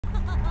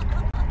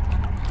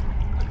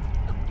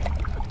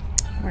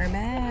We're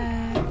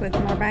back with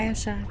more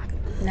BioShock.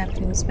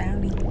 Neptune's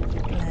bounty.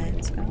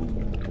 Let's go.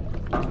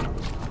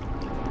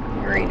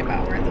 I'm worried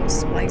about where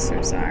those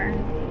splicers are.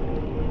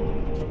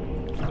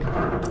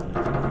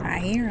 I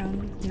hear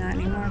them. Not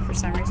anymore for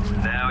some reason.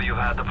 Now you've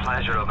had the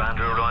pleasure of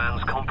Andrew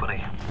Ryan's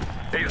company.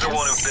 He's the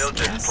one who built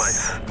this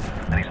place,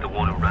 and he's the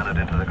one who ran it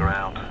into the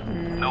ground.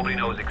 Nobody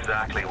knows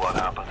exactly what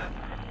happened.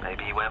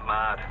 Maybe he went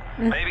mad.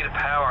 Maybe the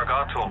power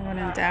got to him. I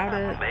wouldn't doubt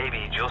it. Maybe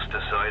he just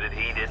decided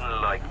he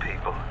didn't like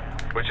people.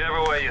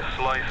 Whichever way you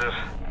slice it,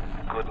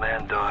 good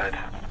men died.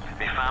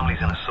 My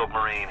family's in a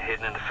submarine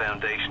hidden in the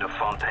foundation of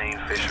Fontaine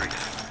Fisheries.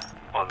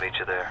 I'll meet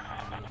you there.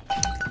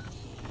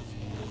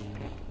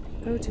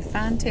 Go to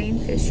Fontaine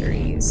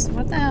Fisheries.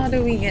 What the hell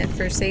do we get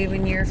for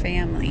saving your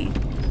family,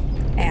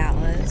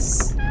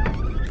 Alice?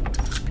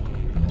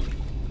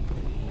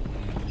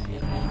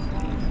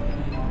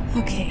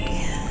 Okay.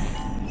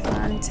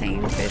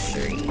 Fontaine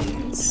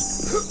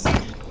Fisheries.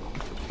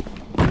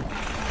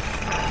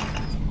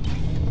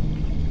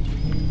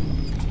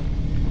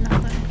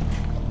 Nothing.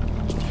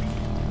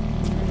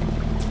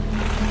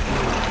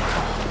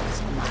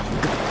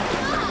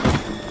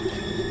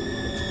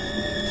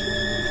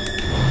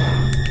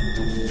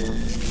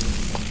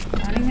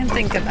 Don't even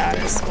think about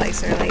it,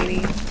 splicer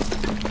lady.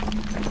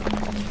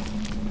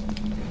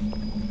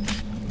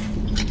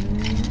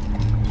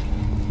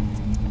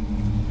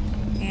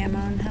 Ammo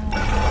and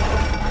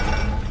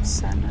health.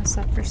 Setting us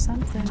up for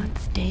something.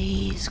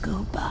 Days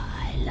go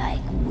by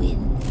like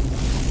wind.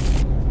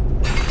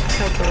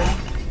 So cool.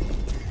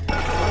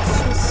 It's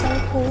just so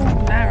cool.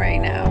 Not right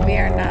now. We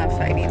are not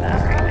fighting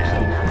that right now.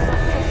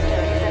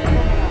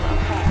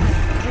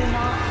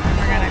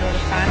 We're gonna go to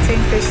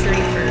Fontaine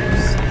Fishery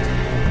first.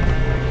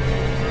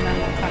 And then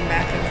we'll come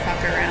back and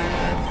fuck around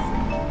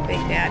with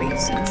Big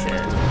Daddies and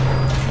shit.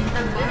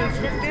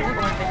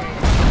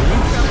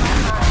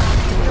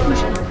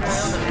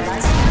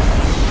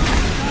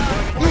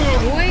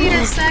 Wait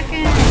a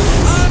second.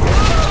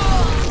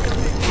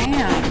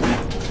 Damn.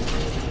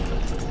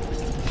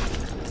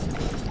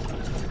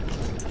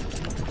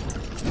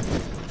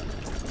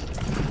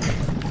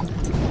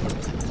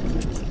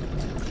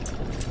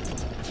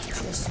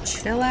 Just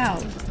chill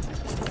out.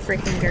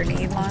 Freaking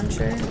grenade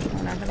launcher.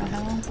 Whatever the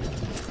hell.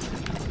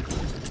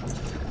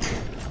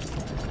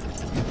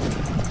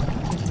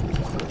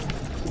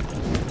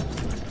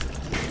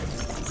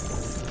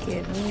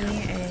 Give me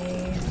a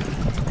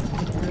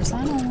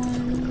horizontal one.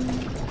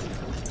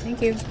 Thank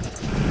you.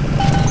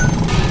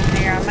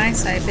 Now you're on my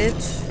side,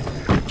 bitch.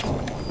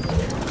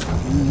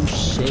 Oh,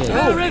 shit.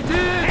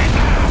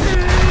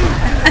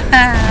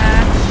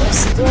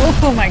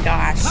 Oh my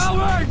gosh.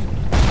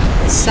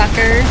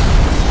 Sucker.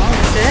 Oh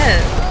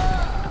shit.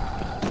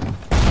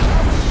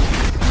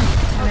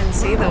 I didn't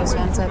see those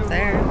ones up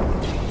there.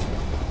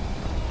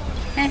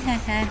 I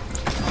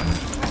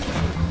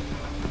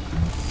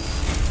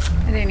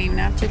didn't even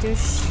have to do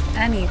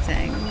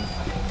anything.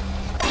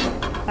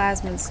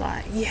 Plasmid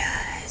slot.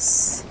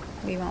 Yes.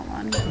 We want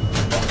one.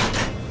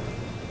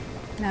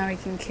 Now we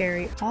can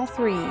carry all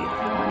three,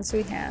 the ones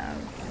we have.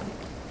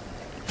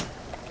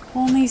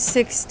 Only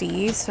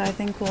 60, so I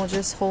think we'll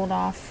just hold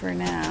off for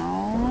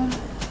now.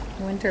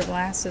 Winter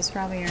Blast is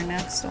probably our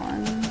next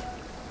one.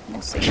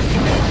 We'll see.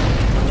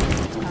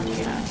 Oh,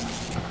 yeah.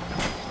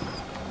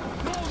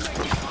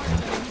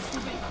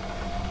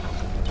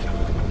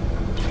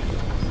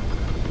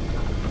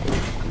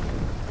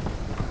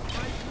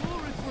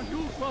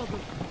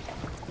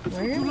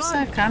 Where's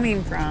that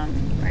coming from?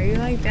 Are you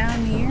like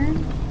down here?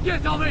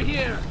 Get over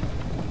here!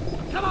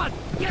 Come on,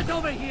 get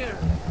over here!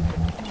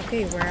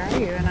 Okay, where are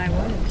you? And I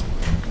would.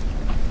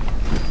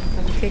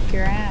 Come kick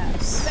your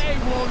ass. They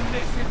won't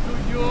listen to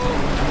you!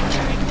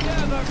 They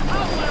never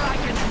come where I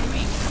can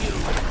reach you!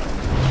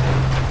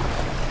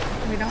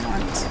 We don't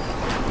want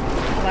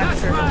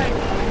That's lecture. right!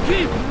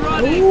 Keep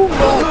running! Ooh,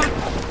 look!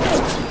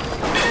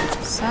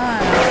 Son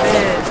of a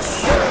bitch.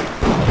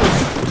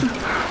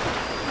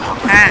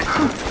 Ah!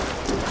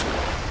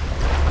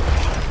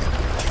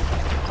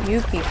 You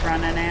keep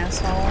running,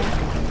 asshole.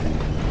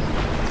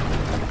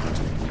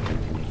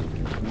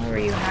 Where were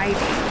you hiding?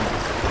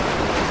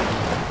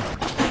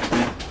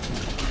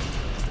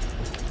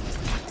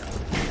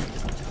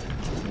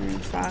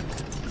 Fuck.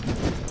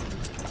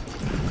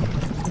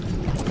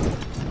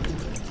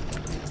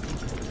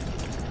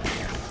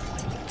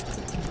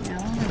 No,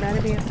 there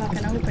better be a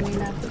fucking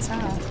opening at the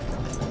top.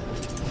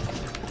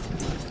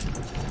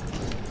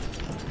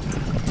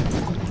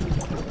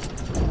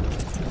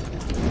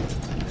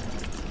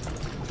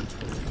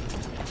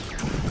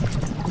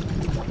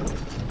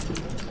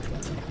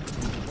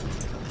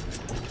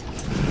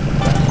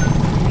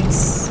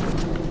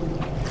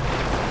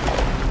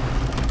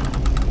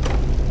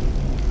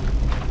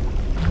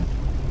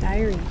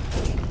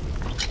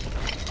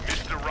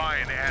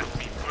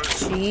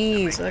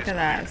 Jeez, look at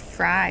that.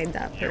 Fried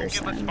that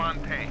person.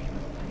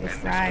 They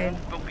fried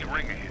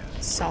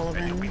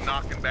Sullivan. You'll be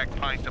knocking back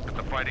pints up at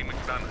the Friday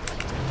McDonald's.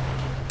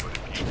 But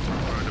if you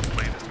prefer to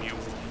play the mule,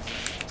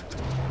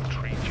 I'll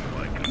treat you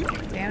like a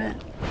mule. Damn it.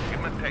 Give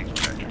him a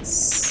taste,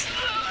 Yes.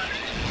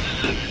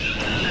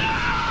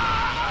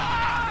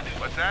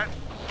 What's that?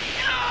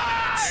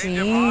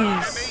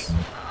 Jeez.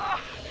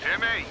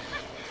 Timmy!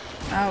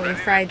 Oh, we Ready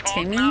to fried talk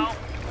Timmy? now?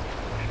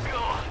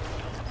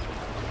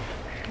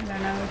 I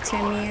don't know who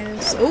Timmy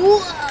is. Ooh!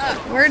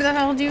 Where the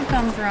hell did you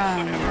come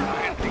from?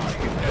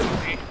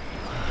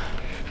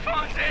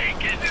 Fontaine,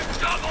 get in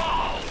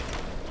trouble!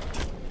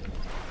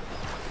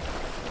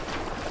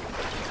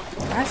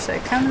 Gosh, they're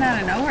coming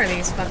out of nowhere,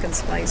 these fucking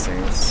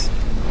splicers.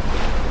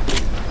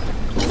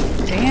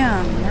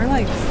 Damn, we're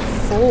like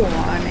full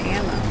on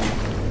ammo.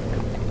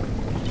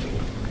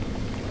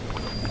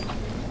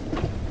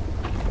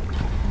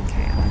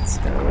 Okay, let's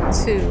go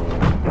to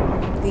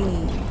the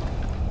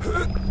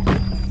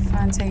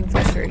Fontaine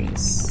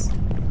Fisheries.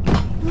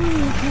 Who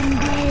can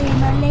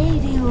blame a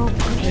lady who Ooh,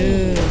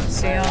 plays?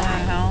 see all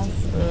that health?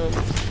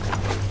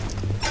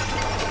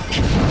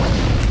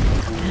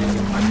 And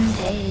one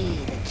day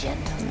the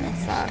gentleman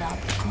Fuck.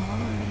 stopped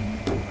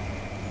calling.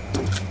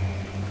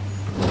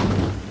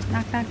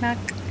 Knock, knock, knock.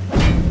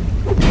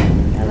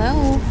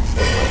 Hello?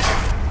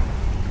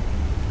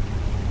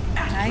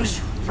 Hi.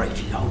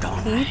 Radio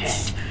down Peach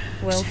ahead.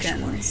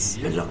 Wilkins. Says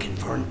you're looking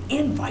for an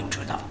invite to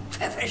the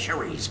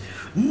Fisheries.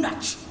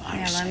 Nuts, I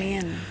Yeah, let me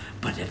in.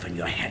 But if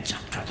you heads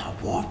up to the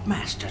Wharf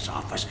Master's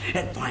office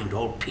and find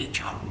old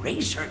Peach a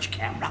research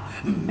camera,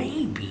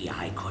 maybe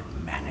I could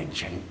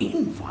manage an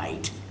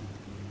invite.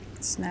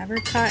 It's never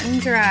cut and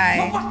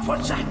dry. What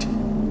was that?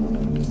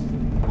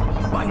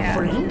 My Yeah.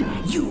 friend,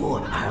 you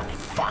are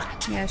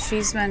fucked. Yeah,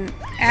 she's been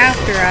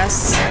after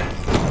us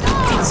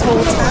this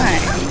whole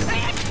time.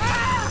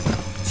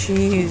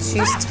 Jeez,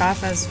 she's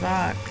tough as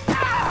fuck.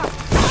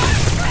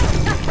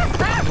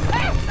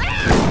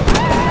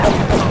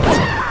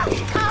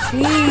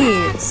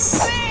 Jeez.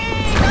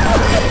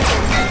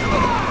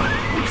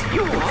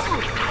 You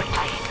almost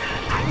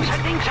I'm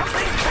sending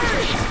something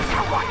first.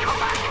 Now watch your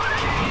back.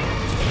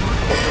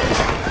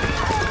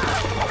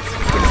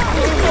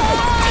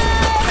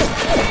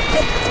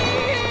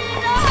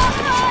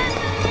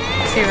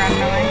 She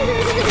running away?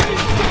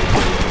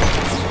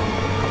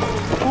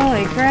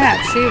 Holy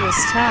crap, she was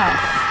tough.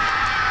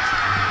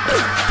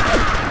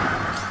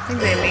 I think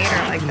they made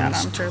her like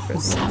that on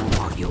purpose.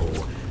 For you.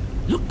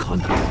 Look on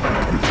your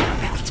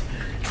belt.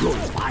 You'll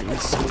find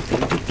something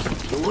to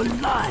keep you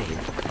alive.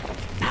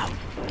 Now,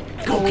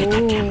 go get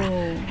the camera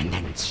and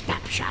then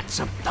snapshots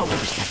of those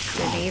that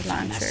Grenade crawl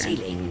from the launcher.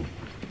 ceiling.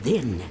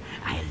 Then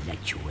I'll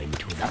let you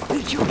into the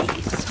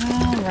Fisheries.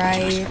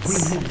 Alright.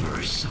 Just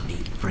remember, sonny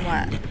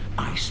friend, What?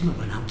 I smell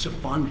an ounce of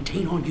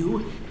Fontaine on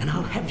you, and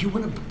I'll have you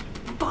in a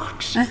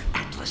box.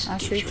 Atlas I'll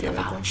gives treat you you the with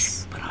vouch,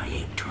 this. but I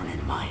ain't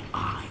turning my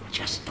eye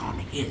just on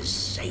his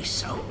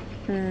say-so.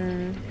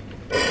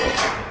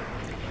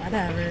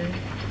 Whatever.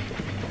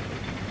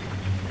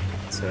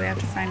 So we have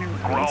to find a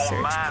Grown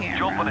research man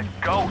jumping camera.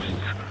 at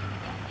ghosts.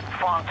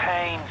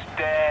 Fontaine's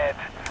dead,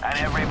 and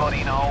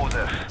everybody knows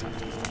it.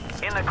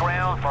 In the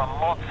ground for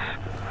months,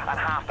 and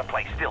half the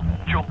place still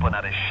jumping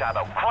at his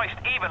shadow. Christ,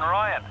 even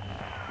Ryan.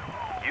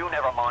 You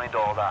never mind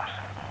all that.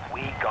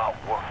 We got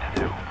work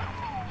to do.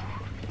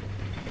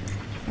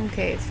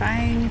 Okay,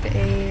 find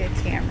a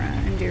camera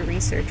and do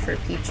research for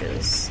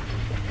Peaches.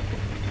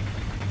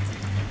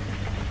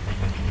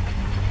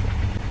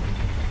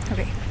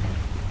 Okay,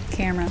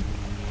 camera.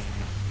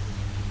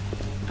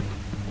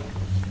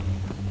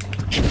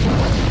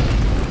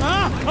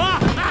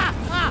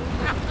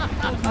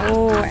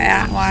 Oh,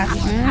 watch.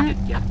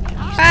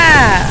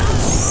 Ah,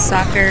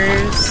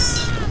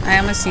 suckers. I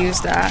almost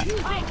used that.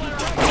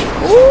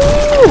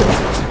 Ooh!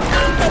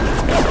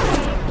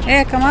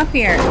 Yeah, come up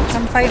here.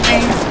 Come fight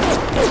me.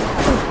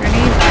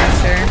 Grenade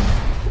launcher.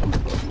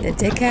 The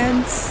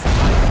dickheads.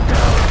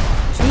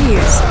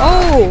 Jeez.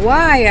 Oh,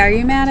 why are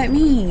you mad at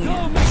me?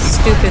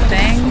 Stupid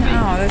thing.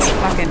 Oh, this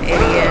fucking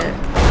idiot.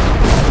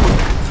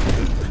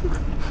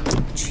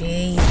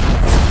 Jeez.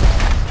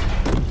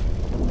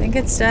 I think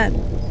it's dead.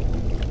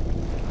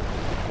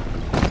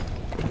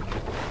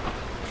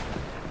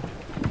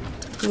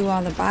 Blew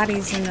all the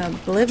bodies in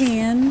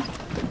oblivion.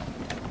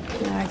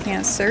 Now I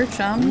can't search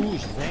them.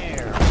 Who's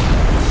there?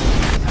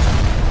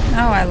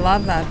 Oh, I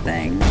love that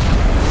thing.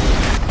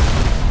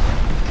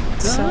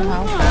 It's so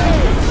helpful.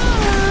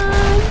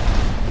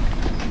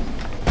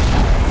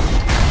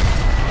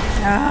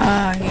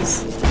 Ah,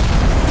 he's...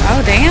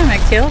 Oh, damn, I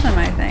killed him,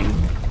 I think.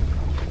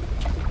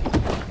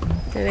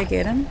 Did I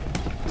get him?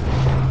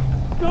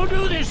 Don't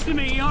do this to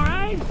me,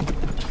 alright?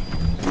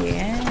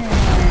 Yeah.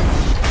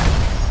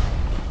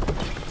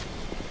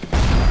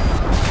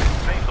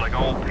 Seems like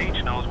old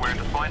Peach knows where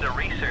to find a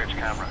research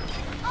camera.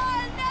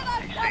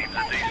 He seems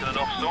a decent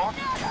enough sort.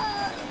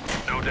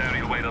 No doubt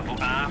he'll wait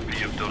until after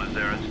you've done his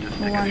errands to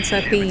stick One a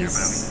set ship in your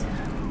piece. belly.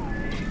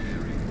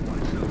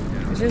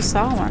 I just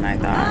saw one, I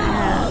thought.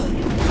 Yeah.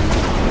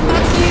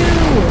 Fuck you!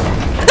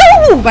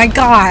 Oh my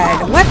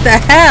god! What the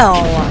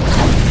hell?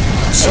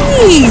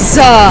 Jeez!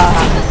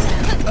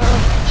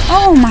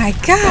 Oh my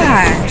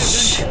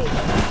gosh!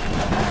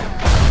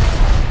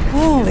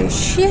 Holy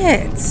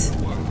shit!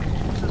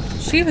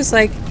 She was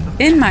like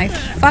in my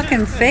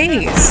fucking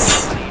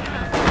face.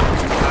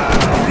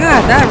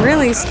 God, that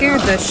really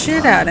scared the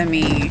shit out of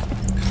me.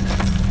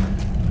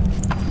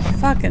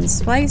 Fucking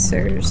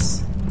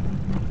splicers.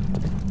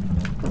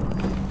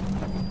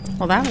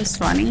 Well, that was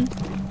funny.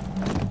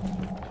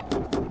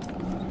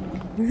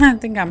 I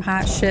think I'm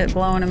hot shit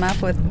blowing him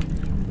up with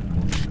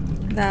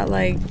that,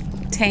 like,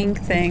 tank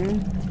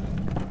thing.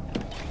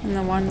 And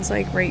the one's,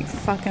 like, right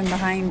fucking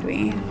behind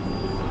me.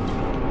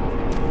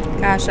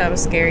 Gosh, that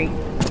was scary.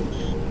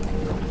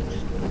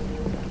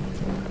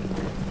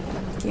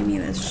 Give me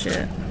this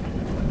shit.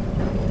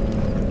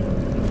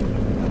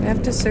 We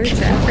have to search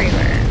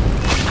everywhere.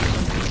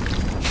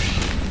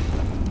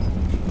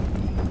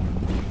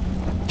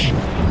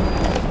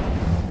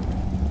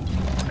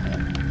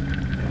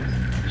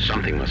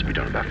 Something must be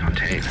done about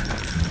Fontaine.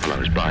 While I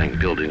was buying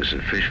buildings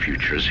and fish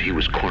futures, he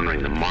was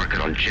cornering the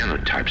market on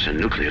genotypes and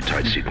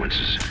nucleotide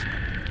sequences.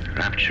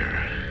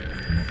 Rapture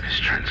is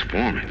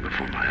transforming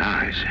before my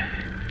eyes.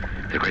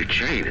 The great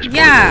chain is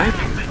pulling away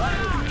from me.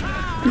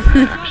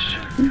 Perhaps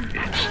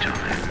it's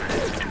time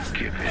to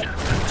give it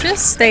up.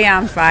 Just stay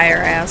on fire,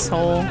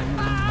 asshole.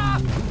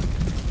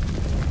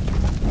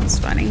 That's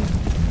funny.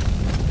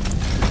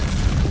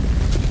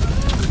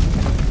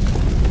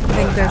 I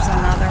think there's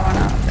another one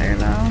out there,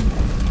 though.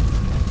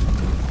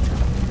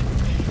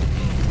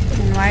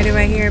 And why do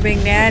I hear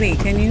Big Daddy?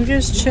 Can you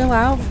just chill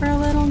out for a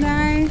little,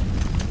 guy?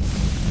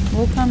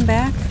 We'll come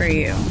back for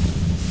you.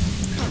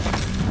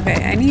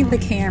 Okay, I need the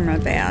camera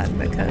bad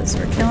because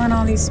we're killing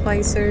all these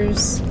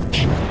splicers.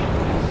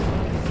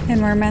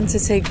 And we're meant to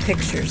take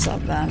pictures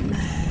of them.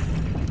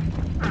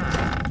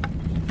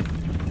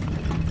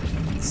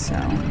 So.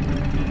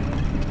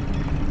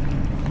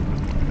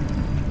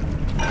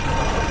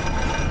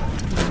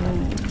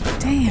 Ooh,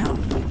 damn.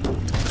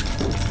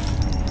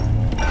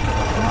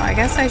 Well, I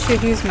guess I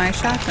should use my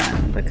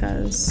shotgun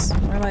because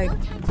we're like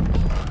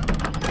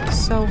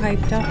so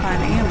hyped up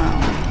on ammo.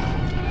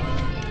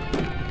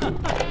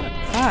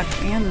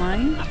 Fuck, and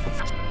mine.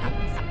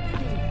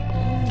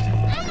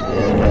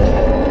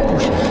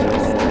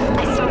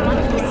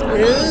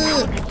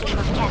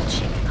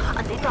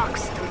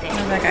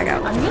 What that guy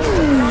got?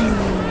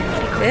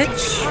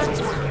 Bitch.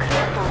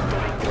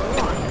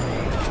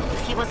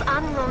 He was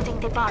unloading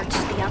the barge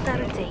the other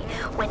day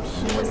when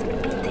he was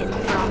bitten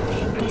from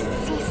this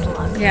sea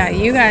slug. Yeah,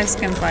 you guys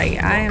can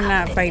fight. I am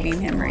not fighting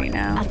him right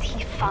now. And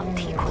he found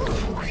he could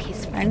move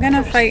his I'm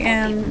gonna fight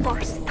him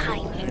first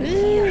time in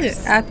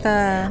years. at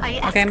the.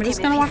 Okay, I'm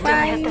just gonna walk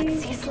by. That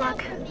sea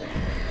slug,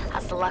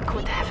 as luck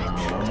would have it.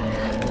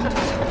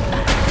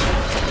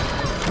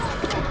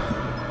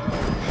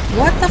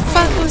 What the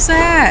fuck was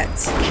that?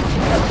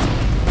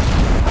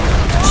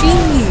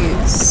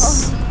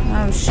 Jeez.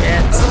 Oh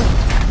shit.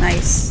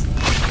 Nice.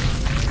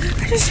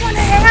 I just want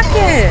to hack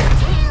it.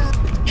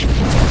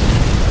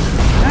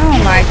 Oh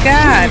my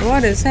god,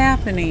 what is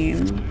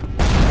happening?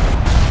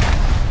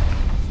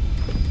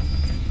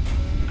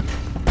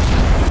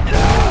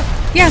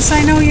 Yes,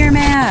 I know you're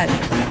mad.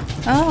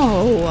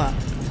 Oh.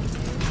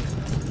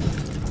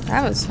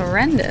 That was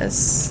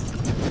horrendous.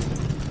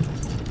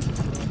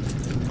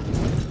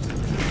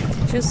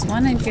 Just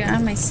wanted you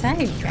on my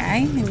side, guy,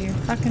 and you're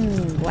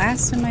fucking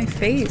blasting my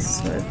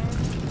face with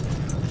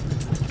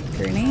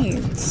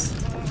grenades.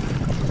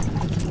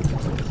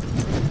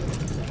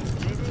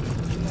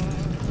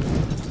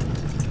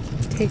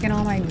 Taking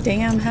all my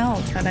damn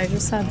health that I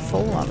just had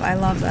full of. I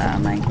love that.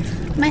 I'm like,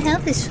 my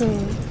health is full.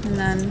 And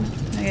then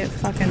I get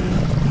fucking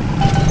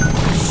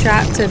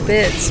shot to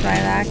bits by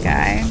that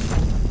guy.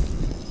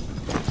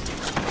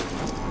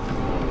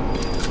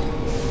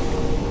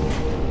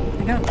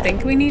 I don't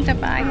think we need to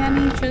buy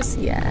any just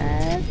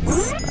yet.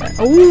 But,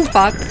 oh,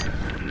 fuck.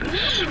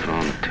 This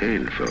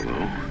Fontaine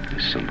fellow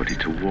is somebody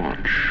to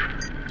watch.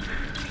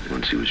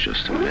 Once he was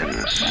just a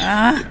menace,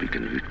 to be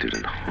convicted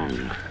and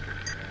hung.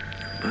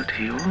 But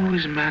he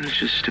always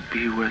manages to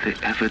be where the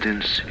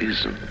evidence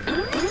isn't.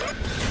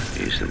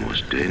 He's the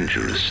most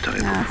dangerous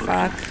type of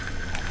fuck.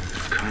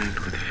 The kind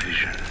with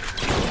vision.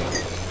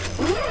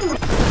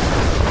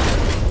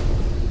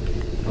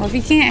 Well, if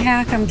you can't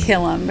hack them,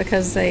 kill them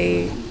because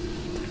they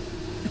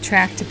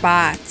attract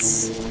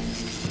bots.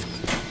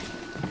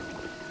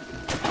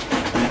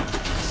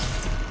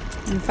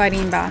 And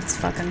fighting bots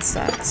fucking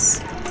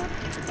sucks.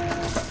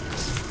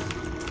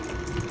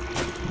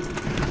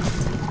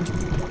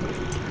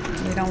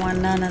 We don't want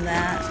none of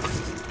that.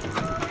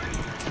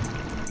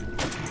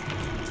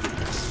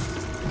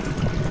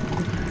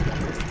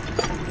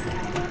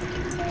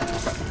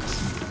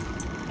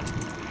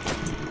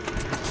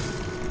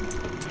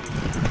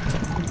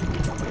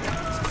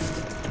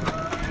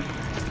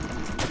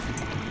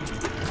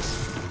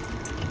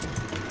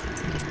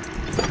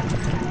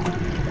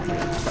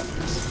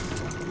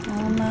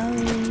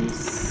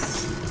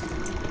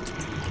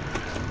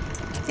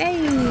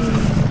 Yay!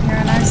 You're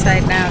on our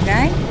side now,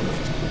 guy.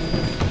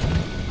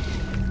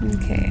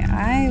 Okay,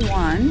 I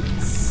want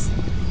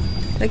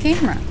the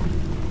camera.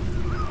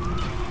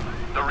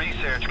 The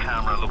research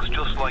camera looks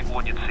just like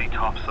one you'd see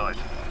topside.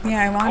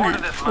 Yeah, I want Part it.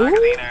 of this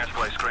magazine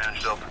article I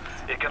scrounged up.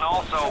 It can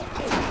also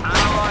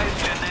analyze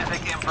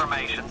genetic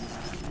information,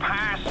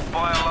 parse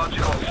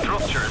biological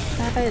structures,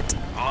 Have it.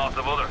 lots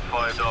of other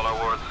 $5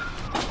 words.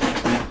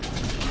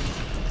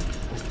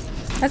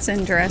 That's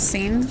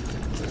interesting.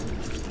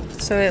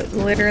 So it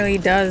literally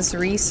does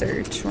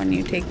research when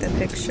you take the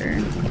picture.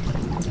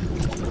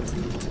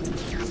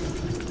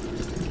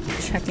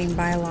 Checking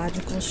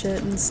biological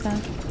shit and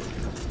stuff.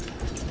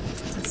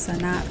 That's a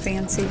not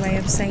fancy way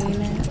of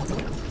saying it.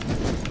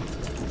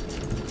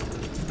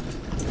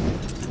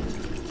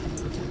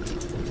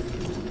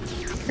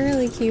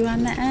 Curly Q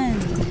on the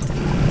end.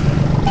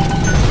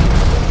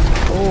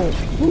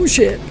 Oh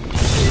shit.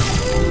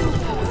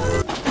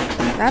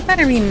 That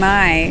better be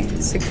my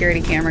security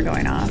camera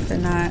going off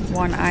and not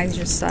one I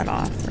just set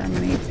off, or I'm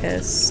gonna be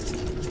pissed.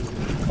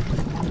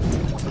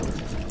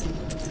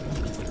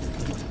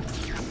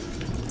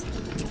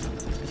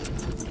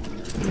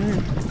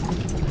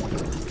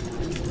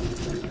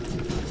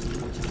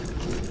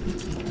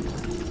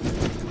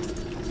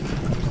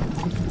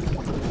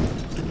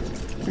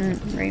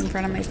 Right in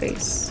front of my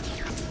face.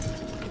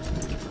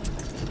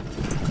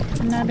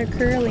 Another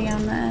curly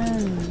on the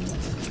end.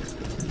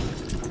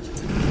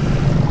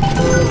 I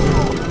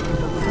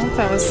hope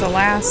that was the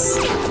last.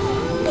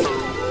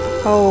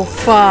 Oh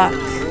fuck.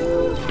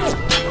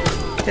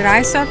 Did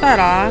I set that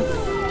off?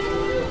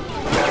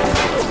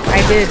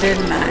 I did,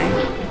 didn't I?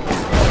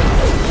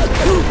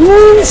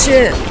 Woo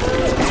shit.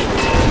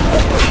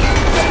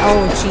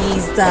 Oh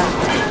jeez.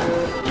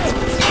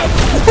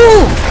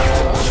 Woo!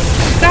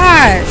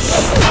 Gosh.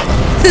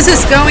 This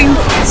is going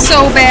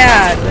so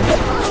bad.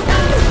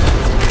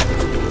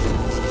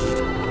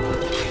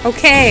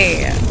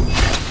 Okay.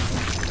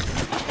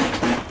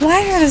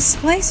 Why are the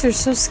splicers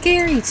so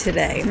scary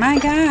today? My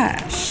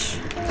gosh.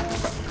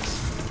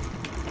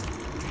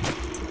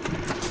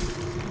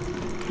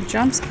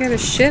 Jump scared the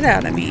shit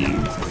out of me.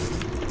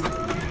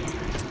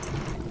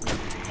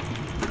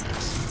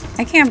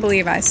 I can't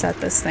believe I set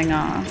this thing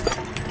off.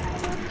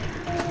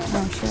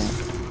 Oh shit.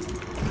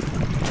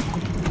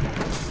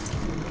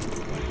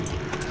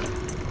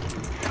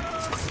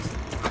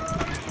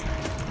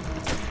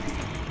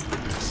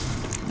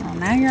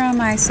 Now you're on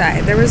my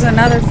side. There was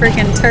another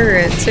freaking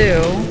turret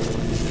too,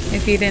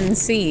 if you didn't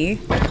see.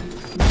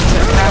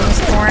 Around this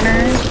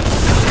corner.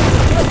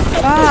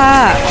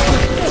 Fuck!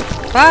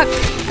 Fuck!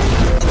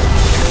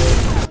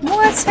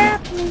 What's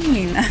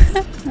happening?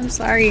 I'm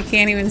sorry you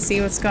can't even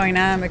see what's going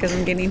on because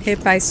I'm getting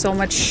hit by so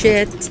much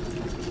shit.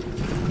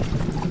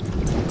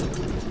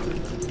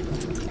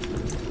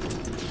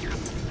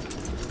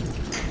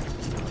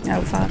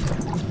 Oh fuck.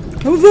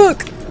 Oh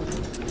fuck!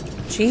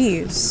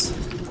 Jeez.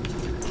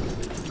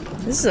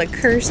 This is a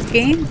cursed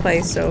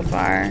gameplay so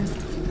far.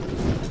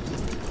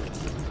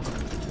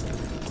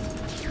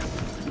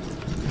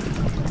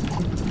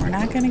 We're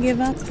not gonna give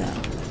up though.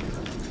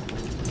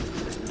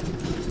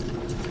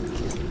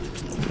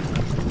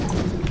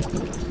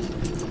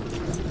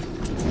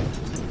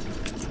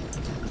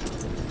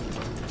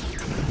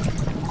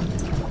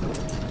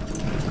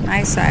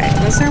 My side.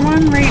 Was there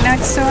one right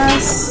next to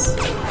us?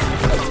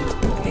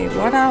 Okay,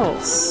 what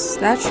else?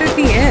 That should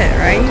be it,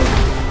 right?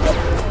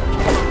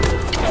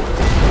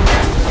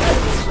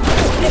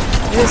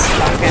 This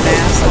fucking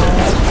asshole.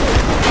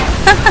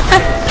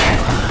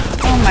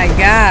 Oh my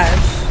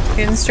gosh.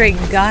 Getting straight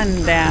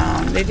gunned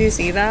down. Did you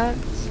see that?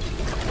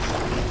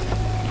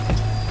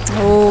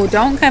 Oh,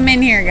 don't come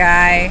in here,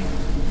 guy.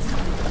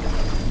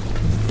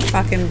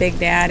 Fucking Big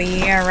Daddy.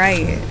 Yeah,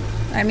 right.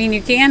 I mean,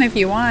 you can if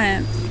you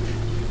want.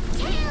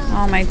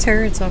 All my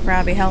turrets will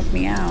probably help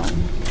me out.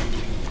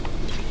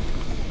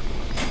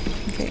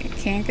 Okay,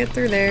 can't get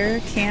through there.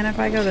 Can if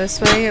I go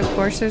this way. Of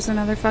course, there's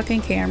another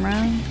fucking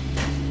camera.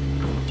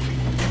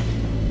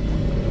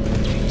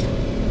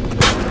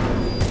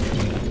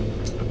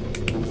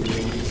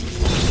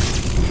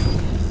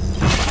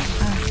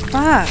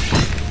 Fuck.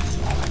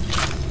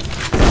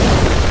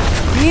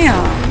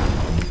 Damn.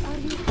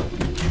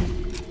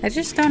 I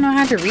just don't know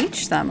how to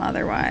reach them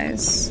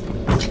otherwise.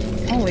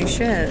 Holy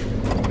shit.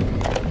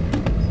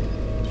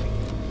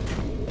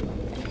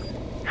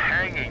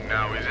 Hanging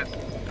now, is it?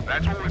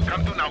 That's what we've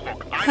come to now.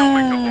 Look, I don't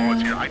make the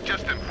laws here. I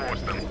just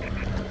enforce them.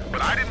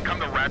 But I didn't come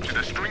to Rapture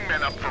to string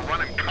men up for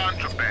running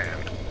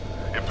contraband.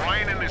 If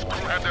Ryan and his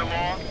crew have their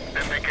law,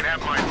 then they can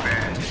have my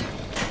badge.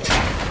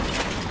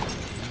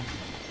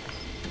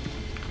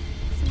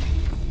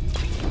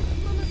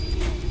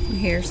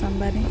 Hear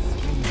somebody?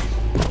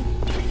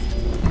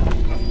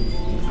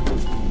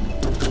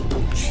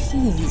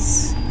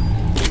 Jeez.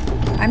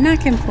 I'm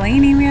not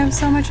complaining we have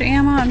so much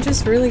ammo. I'm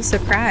just really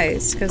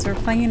surprised because we're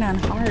playing on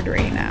hard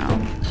right now.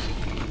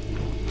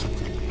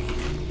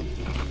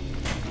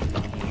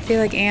 I feel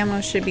like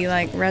ammo should be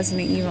like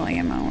Resident Evil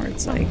ammo where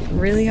it's like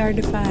really hard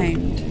to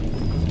find.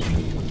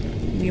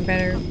 You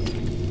better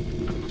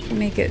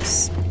make it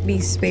be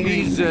sparing.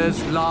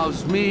 Jesus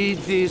loves me,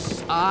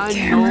 this I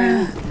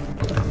Camera. know.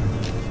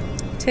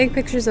 Take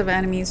pictures of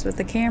enemies with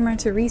the camera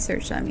to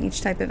research them.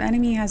 Each type of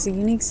enemy has a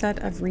unique set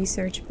of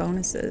research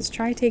bonuses.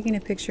 Try taking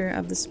a picture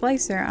of the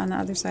splicer on the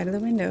other side of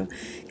the window,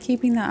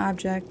 keeping the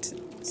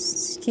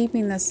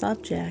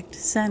subject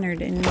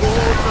centered in your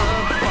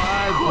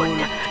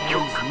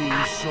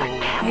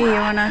Hey, you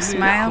wanna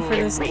smile for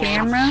this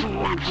camera?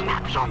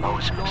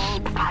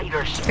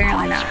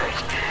 Apparently not.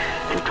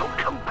 And don't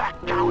come back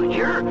down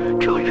here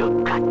till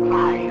you've got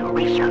my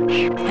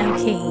research.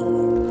 Okay.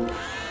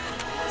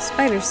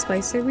 Spider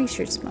Splicer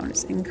research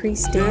bonus.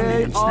 Increased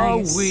damage. They are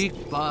Nice. weak,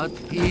 but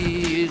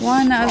he is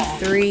 1 of strong.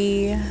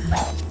 3.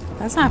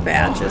 That's not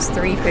bad, just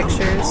 3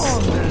 pictures.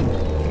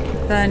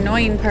 The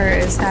annoying part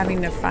is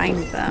having to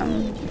find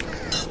them.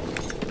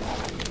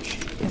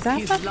 If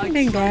that fucking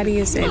Big Daddy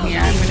is in here,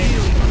 I'm gonna be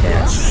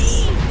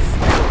pissed.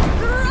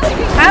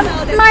 Have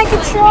my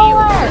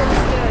controller!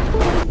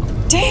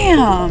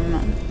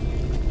 Damn!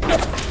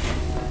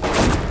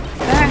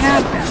 That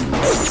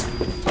happens.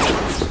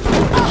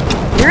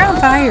 You're on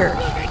fire.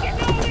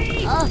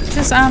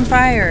 Just on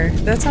fire.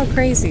 That's how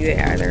crazy they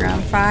are. They're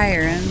on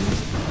fire and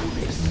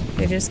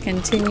they just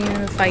continue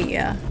to fight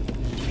ya.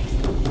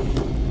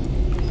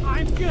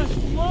 I'm just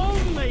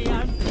lonely.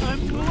 I'm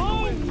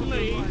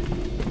lonely.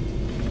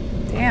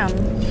 Damn.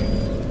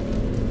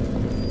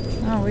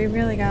 Oh, we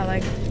really got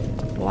like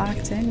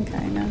locked in,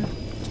 kinda.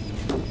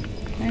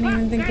 I didn't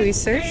even think we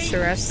searched the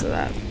rest of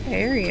that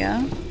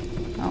area.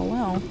 Oh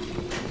well.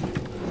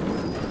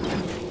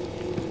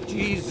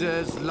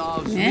 Jesus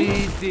loves Eh?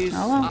 me. This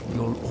Oh well.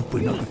 You'll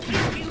open up.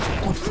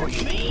 Good for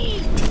you.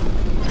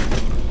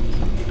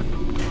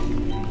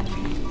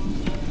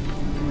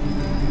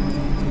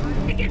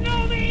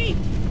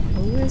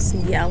 Who is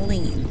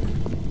yelling?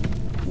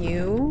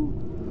 You?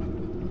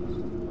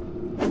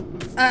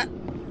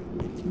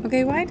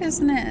 Okay, why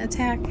doesn't it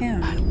attack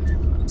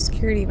him?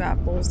 Security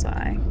bot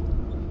bullseye.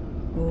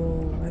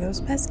 Oh, are those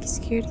pesky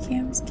security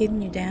cameras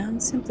getting you down?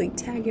 Simply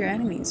tag your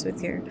enemies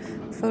with your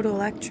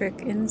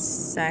photoelectric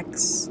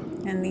insects,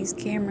 and these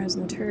cameras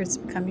and turrets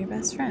become your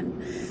best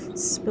friend.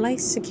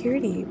 Splice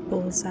security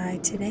bullseye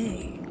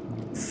today.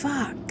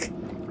 Fuck.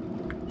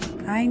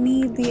 I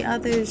need the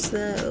others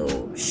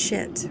though.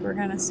 Shit, we're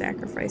gonna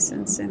sacrifice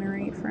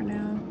incinerate for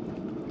now.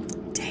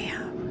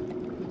 Damn.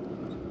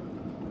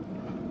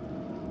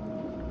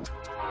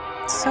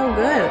 So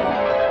good.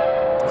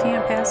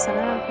 Can't pass it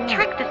up. Look.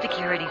 Trick the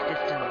security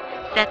system.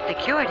 Set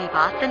security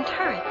bots and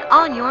turrets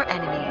on your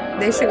enemies.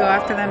 They should go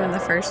after them in the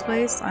first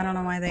place. I don't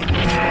know why they go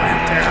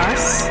after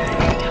us.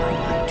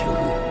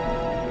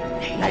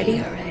 Ready?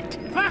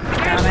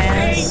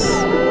 Dumbass.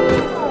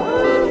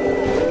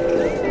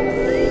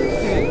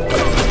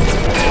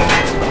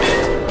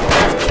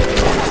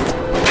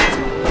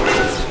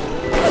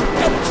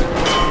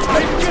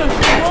 I'm just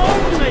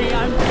lonely.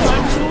 I'm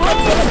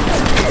lonely.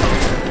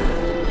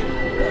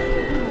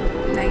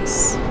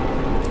 Nice.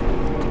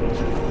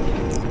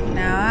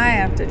 Now I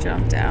have to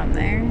jump down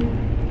there.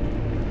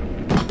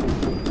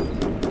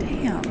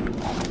 Damn.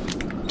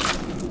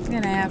 I'm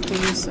gonna have to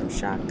use some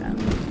shotgun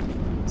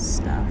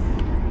stuff.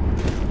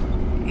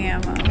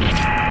 Ammo.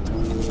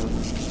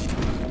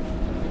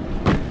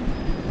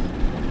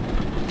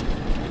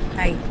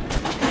 Hi.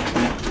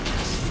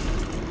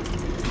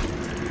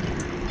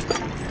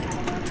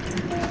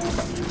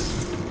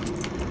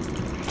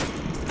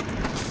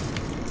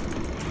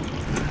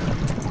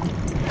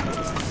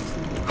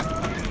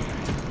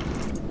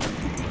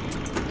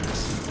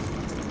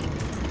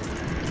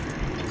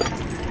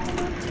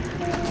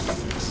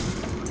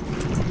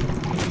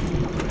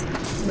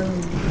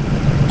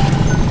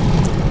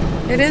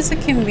 It is a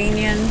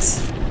convenient,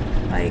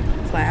 like,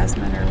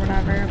 plasmid or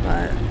whatever,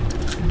 but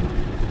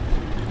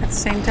at the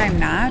same time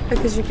not,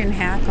 because you can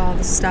hack all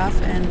the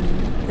stuff and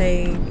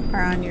they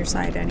are on your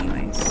side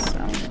anyways,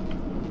 so,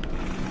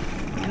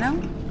 you know?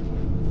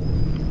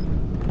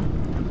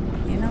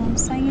 You know what I'm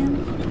saying?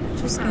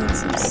 Just need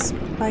some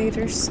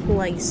spider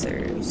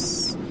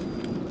splicers.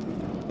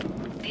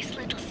 This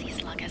little sea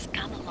slug has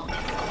come along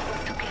and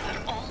glued together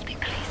all the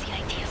crazy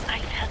ideas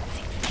I've had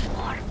since the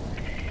war.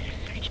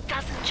 It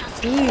doesn't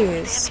just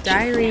Jeez,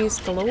 diaries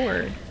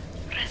galore.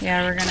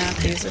 Yeah, we're gonna have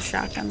to use a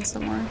shotgun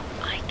some more.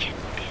 I can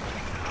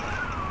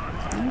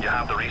You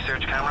have the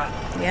research camera?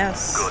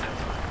 Yes. Good.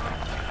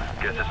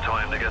 Guess it's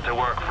time to get to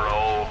work for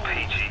old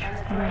Peachy.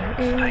 Where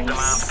Take the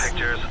man's is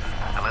pictures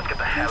and let's get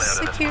the hell the out of this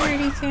place.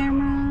 security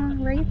camera?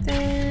 Right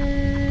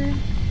there.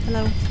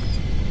 Hello.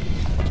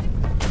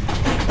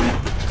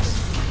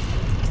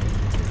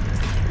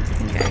 I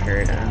think I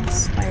heard a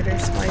spider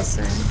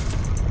splicer.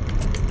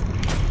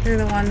 They're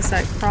the ones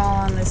that crawl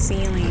on the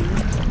ceiling.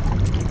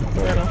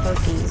 The little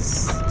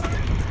hookies.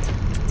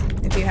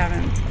 If you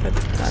haven't put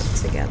that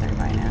together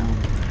by now.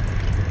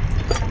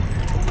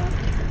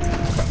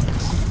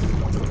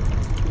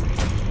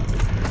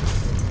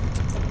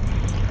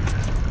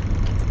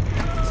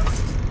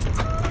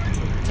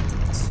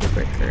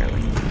 Super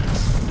curly.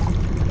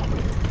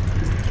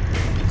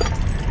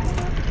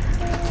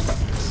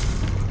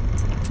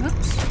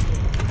 Oops.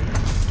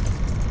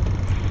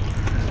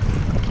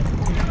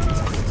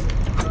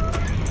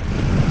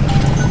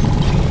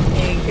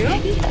 There you go.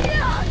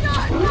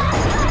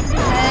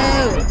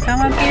 Oh,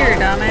 come up here,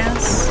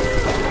 dumbass.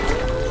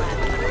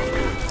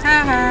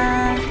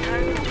 Haha.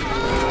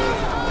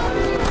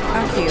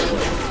 How cute.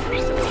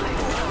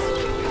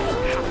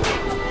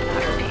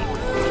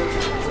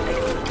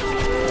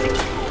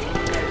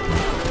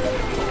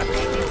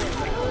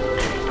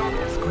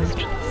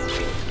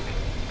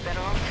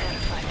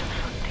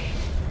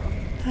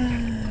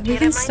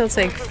 can still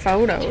take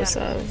photos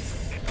of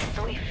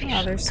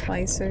other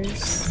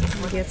splicers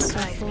and get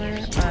stuff for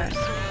it, but we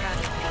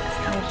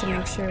have to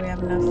make sure we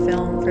have enough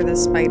film for the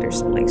spider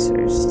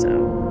splicers,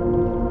 so.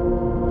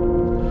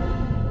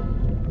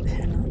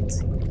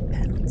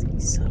 Penalty,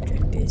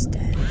 subject is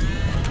dead.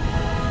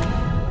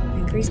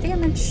 Increased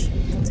damage.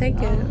 We'll take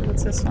it.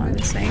 What's this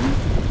one? Same?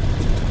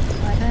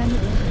 11?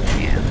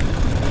 Yeah.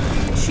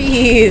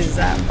 Jeez,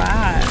 that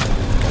bot.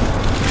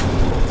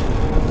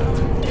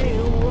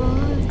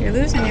 You're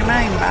losing your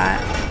mind,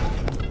 bot.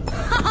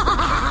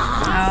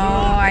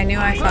 Oh, I knew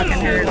I fucking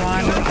heard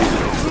one.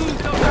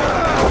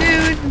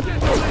 Dude,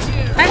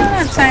 I don't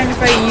have time to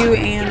fight you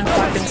and a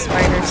fucking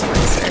spider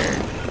splicer.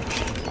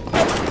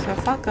 So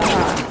fuck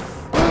off.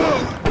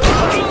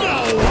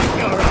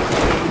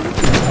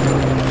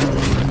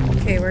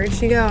 Okay, where'd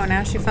she go?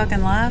 Now she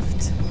fucking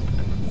left?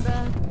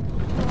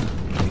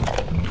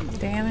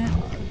 Damn it.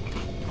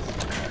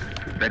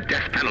 The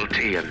death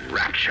penalty in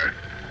Rapture.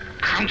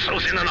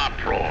 Council's in an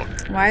uproar.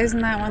 Why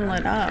isn't that one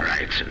lit up?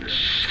 Riots in the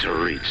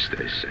streets,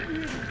 they say.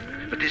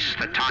 But this is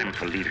the time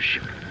for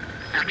leadership.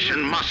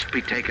 Action must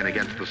be taken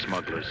against the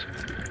smugglers.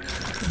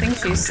 I think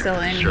she's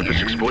still in here.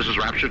 Service exposes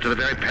Rapture to the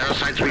very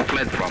parasites we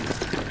fled from.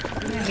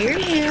 I hear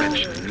you.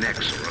 Stretched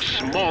necks for a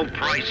small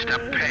price to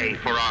pay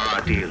for our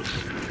ideals.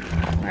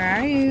 Where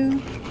are you?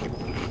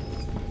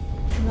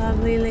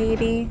 Lovely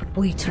lady.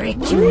 We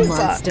tricked you,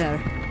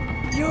 monster.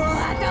 You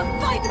had to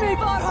fight me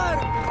for her!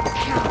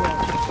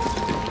 Coward!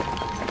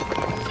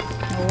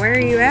 Well, where are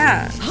you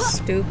at,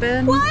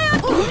 stupid?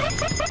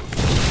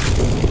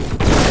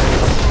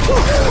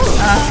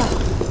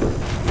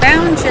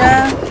 Found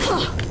ya!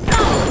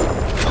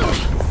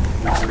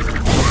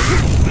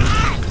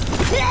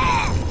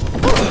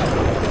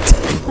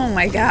 Oh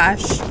my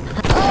gosh.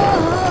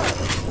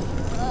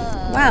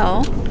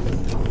 Well,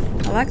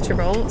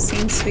 Electrobolt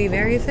seems to be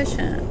very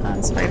efficient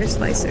on spider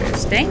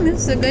splicers. Dang,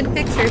 this is a good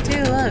picture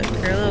too. Look,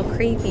 her little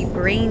creepy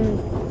brain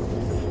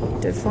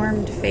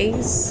deformed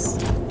face.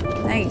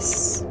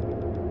 Nice.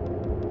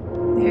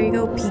 There you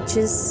go,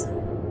 Peaches.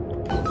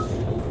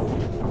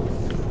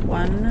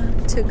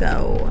 1 to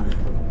go.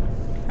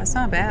 That's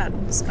not bad.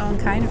 It's going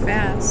kind of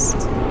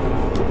fast.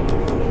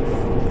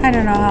 I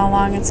don't know how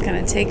long it's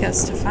going to take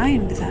us to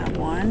find that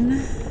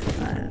one,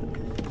 but...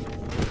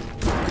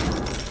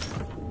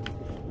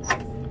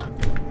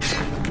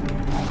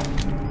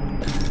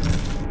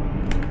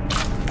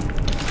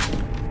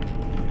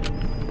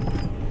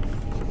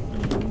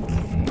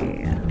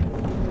 Okay. I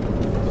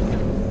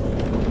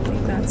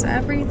think that's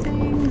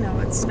everything. No,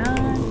 it's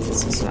not.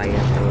 This is why you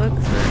have to look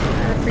for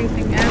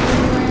everything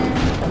everywhere.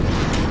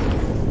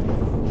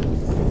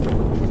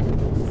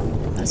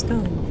 Let's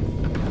go.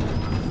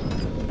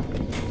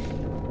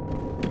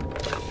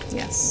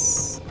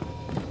 Yes.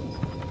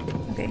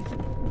 Okay.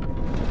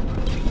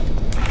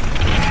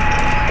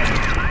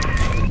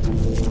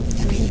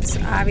 I mean, it's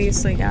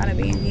obviously gotta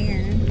be in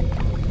here.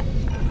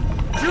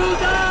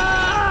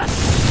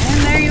 And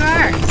there you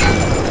are.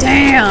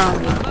 Damn!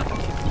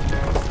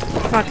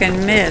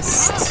 Fucking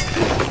missed.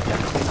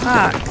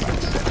 Fuck.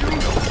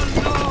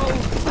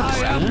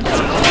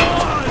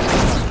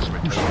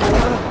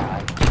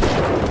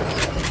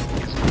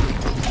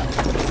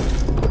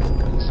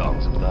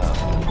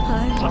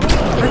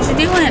 What you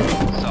doing?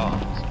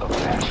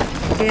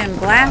 Getting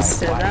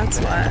blasted, that's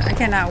what. I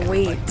cannot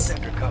wait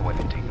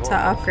to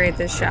upgrade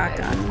this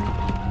shotgun.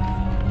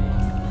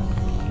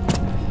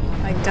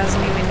 Like,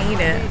 doesn't even need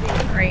it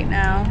right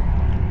now.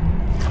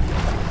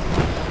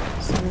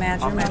 So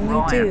imagine when we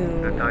do.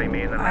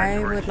 I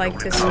would like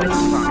to switch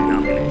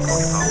numbers.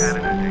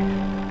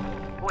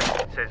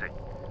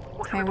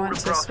 I want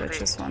to switch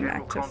this one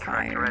back to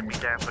fire.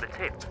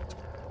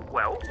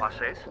 Well, I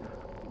says,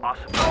 I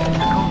suppose the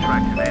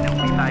contractor then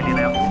will be made in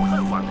our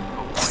blue one.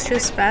 It's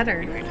just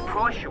better. If it's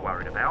price you're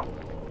worried about,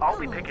 I'll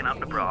be picking up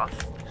the brass,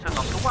 so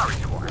not to worry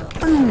twice.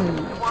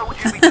 Why would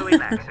you be doing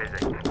that, says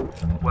he?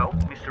 Well,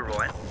 Mr.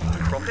 Ryan,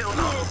 profit or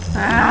not,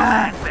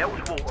 and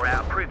Bell's water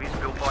out of previous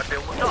bill by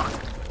Bill McDonough.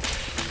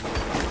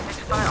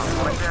 Next day I'll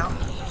find out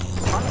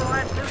I'm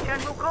Ryan's new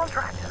general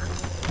contractor.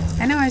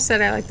 I know I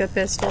said I like the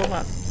pistol,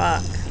 but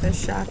fuck the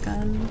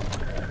shotgun.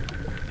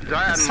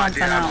 Diane, my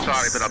dear, I'm else.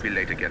 sorry, but I'll be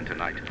late again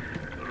tonight.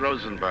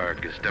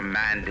 Rosenberg is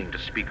demanding to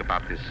speak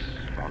about this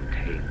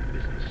Fontaine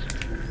business.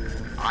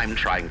 I'm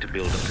trying to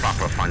build a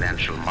proper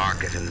financial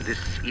market, and this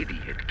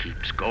idiot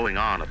keeps going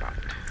on about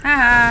it.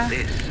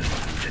 This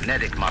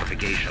genetic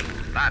modification,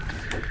 that.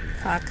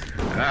 Fuck.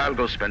 I'll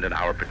go spend an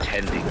hour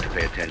pretending to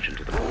pay attention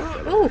to the poor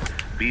fellow. Ooh.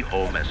 Be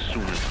home as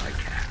soon as I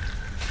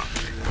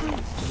can.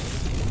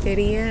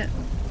 Idiot.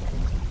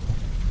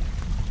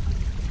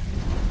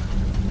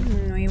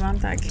 We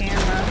want that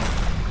camera.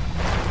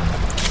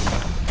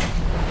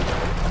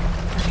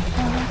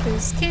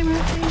 This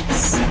camera,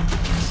 please.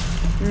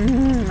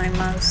 My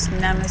most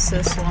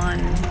nemesis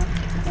one. I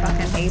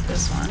fucking hate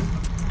this one.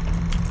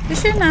 This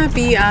should not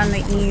be on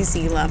the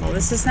easy level.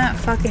 This is not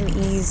fucking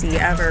easy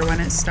ever when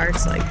it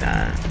starts like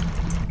that.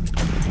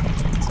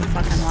 It's a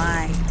fucking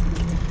lie.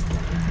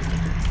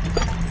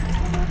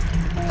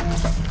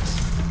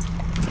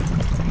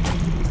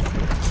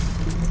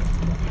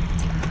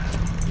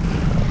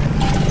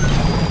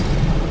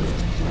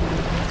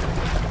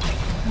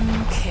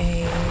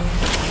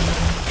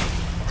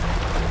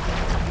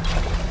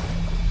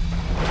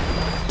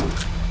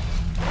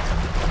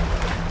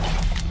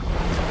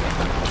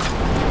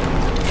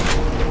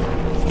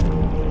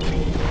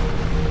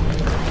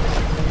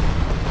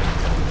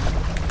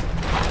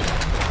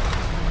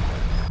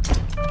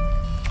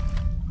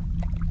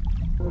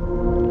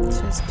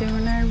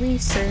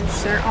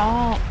 They're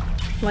all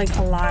like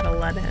a lot of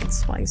leadhead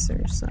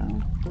splicers, so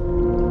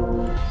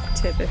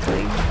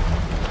typically.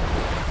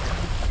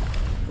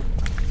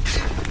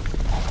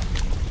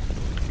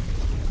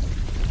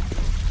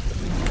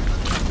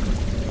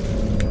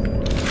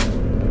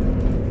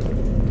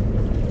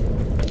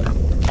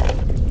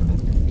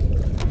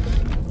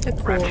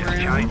 Rapture's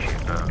changing,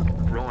 but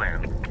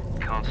Ryan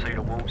can't see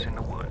the wolves in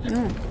the woods.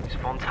 It's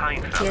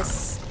Fontaine fella.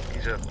 Yes.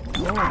 He's a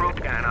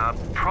crook and a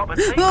proper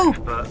thief,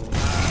 but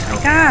my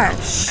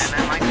gosh. And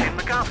that makes him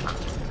the governor.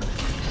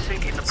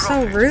 Sinking the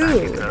So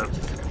rude.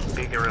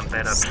 Bigger and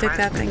better stick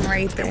that thing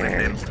right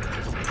there.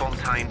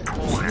 Fontaine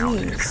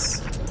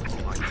poorhouses.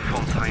 Like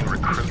Fontaine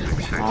recruiting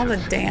centers. All the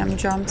damn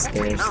jump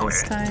scares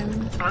this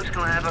time. Bloke's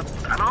gonna have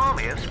an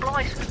army of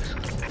splicers.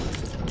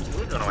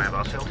 We're gonna have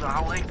ourselves a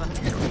whole heap of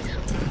mysteries.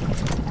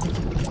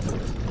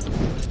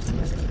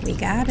 We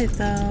got it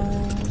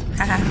though.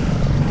 Haha.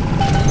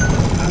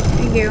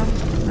 Thank you.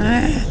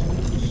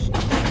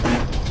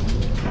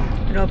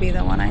 It'll be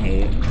the one I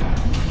hate.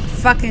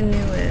 Fucking knew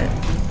it.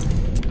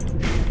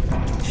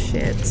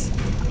 Shit.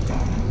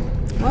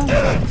 Whoa.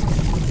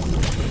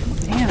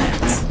 Damn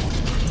it.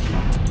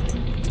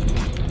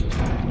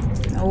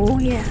 Oh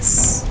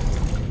yes.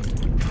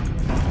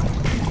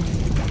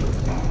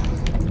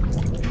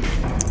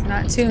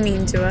 Not too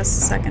mean to us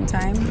the second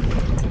time.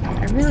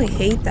 I really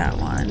hate that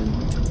one.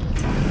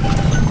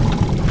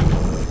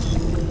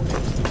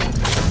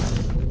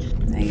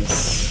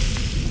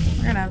 Nice.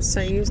 We're gonna have to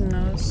start using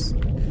those.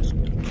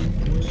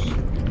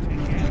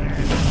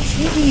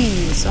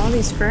 Jeez, all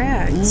these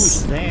frags.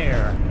 Who's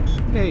there?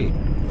 Hey.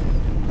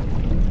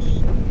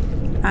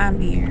 I'm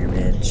here,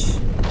 bitch.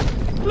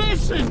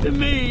 Listen to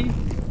me.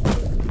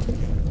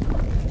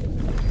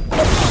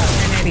 You're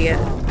an idiot.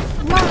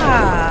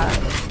 Wah!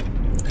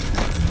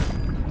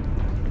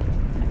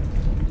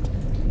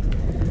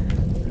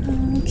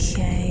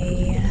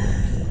 Okay.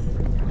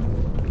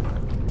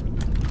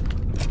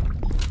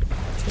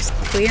 Just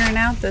clearing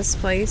out this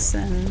place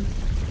and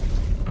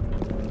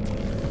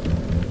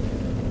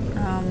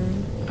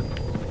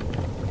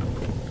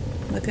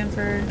looking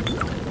for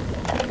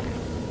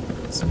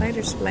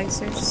spider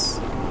splicers.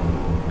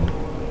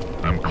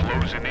 I'm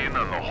closing in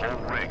on the whole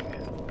ring.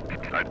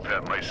 I'd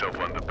pat myself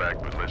on the back,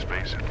 but let's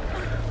face it,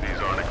 these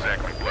aren't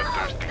exactly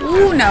bloodthirsty.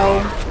 Ooh,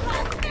 no.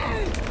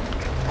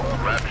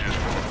 Rapture's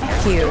full of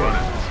Fuck you.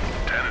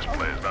 tennis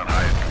players not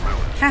hired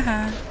gorillas.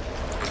 Haha.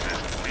 But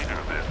there's the leader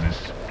of this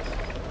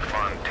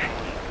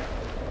Fontaine.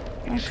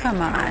 Oh, come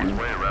on.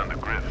 Way around the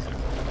grift.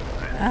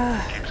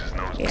 Keeps his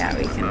nose Yeah,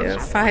 we can do not it.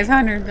 so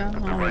 500 though. Oh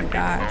my right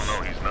gosh. people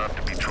don't know he's not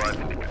to be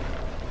trifled with.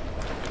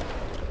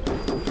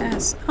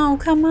 Yes. Oh,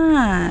 come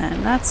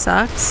on. That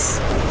sucks.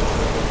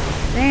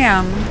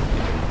 Damn.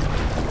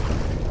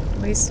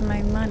 Wasting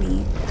my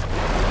money.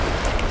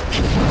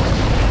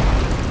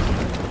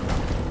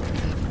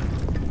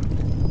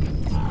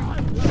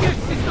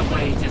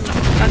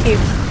 Fuck you.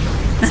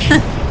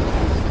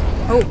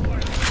 Oh.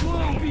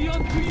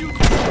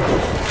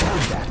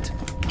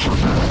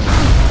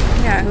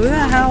 Yeah, who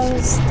the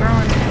hell's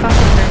throwing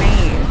fucking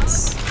grenades?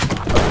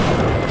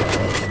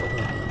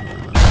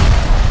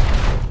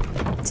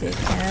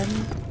 Dickhead.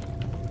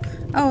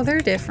 Oh, they're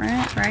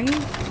different, right?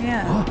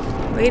 Yeah.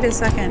 Wait a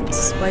second,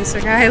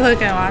 splicer guy.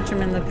 Look, I watch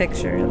him in the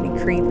picture. He'll be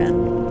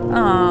creeping.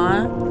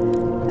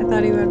 Aww. I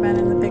thought he would have been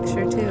in the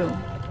picture too.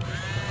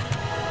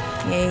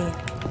 Yay.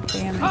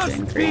 Damage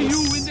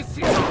increase.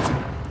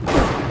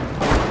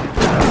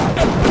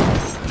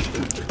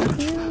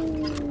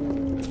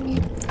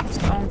 I was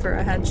going for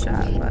a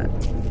headshot, but...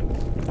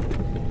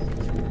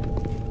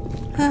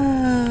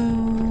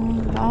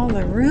 Oh, all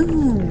the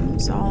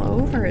rooms all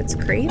over. It's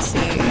crazy.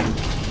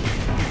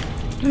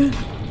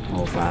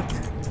 Oh, fuck.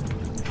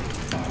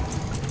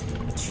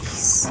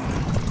 Jeez.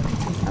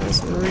 That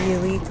was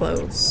really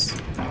close.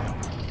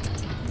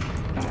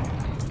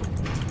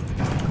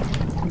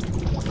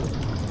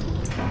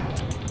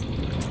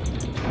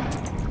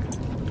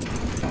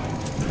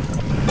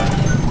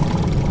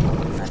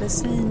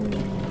 Medicine.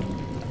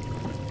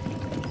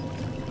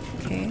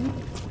 Okay.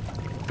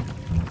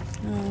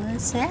 Oh,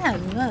 that's sad.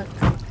 Look.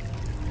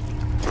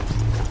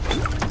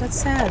 That's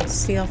sad.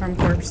 Steal from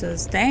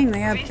corpses. Dang,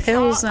 they have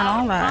pills and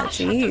all that.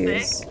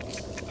 Jeez.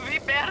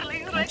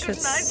 That's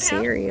just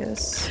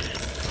serious.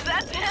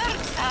 That's her,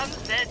 Sam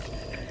said.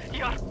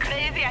 You're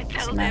crazy, I tell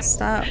It's them.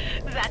 messed up.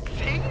 That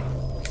thing?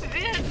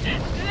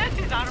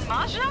 This is our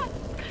Masha?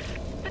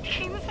 But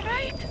he was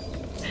right.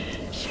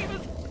 She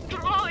was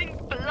drawing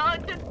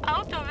blood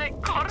out of a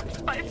corpse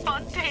by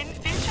Fontaine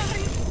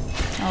Fisheries.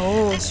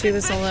 Oh, she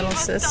was a little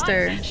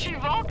sister. She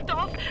walked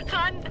off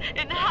hand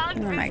in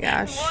hand. Oh my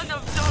gosh. One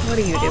of those What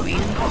are you doing?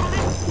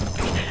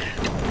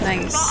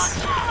 Nice.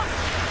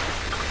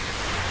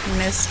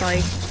 Missed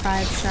like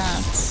 5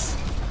 shots.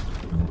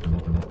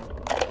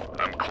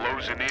 I'm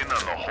closing in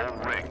on the whole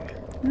ring.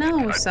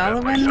 No,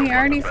 Sullivan, we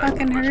already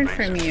fucking heard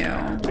from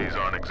you. These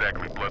aren't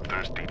exactly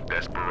bloodthirsty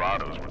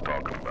desperados we're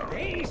talking about.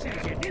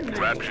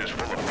 Rapture's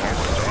full of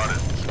fallen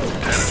artists.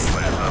 Tennis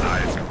players not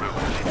hired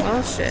gorillas.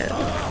 Bullshit.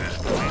 This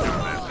leader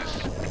of this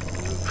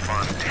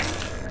Fontaine.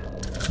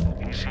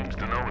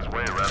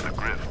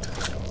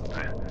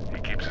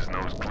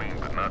 was clean,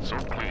 but not so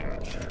clean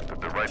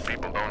that the right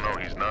people don't know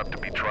he's not to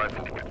be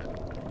trifled with.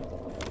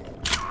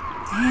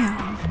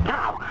 Damn.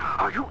 Now,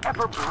 are you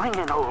ever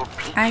bringing old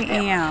Peach I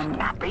am.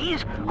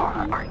 nappies,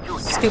 or are you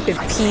Stupid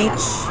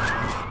Peach.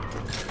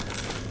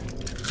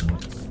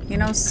 You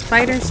know,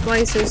 spider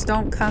splicers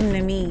don't come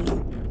to me.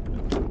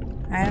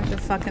 I have to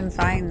fucking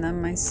find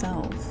them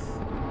myself. We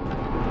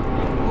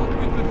thought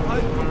we could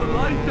hide from the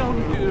light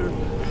down here.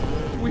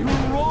 We were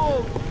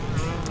wrong.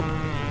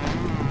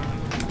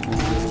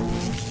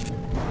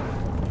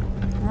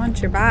 I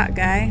want your bot,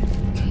 guy.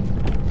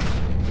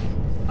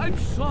 I'm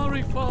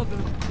sorry, Father.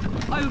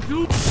 I'll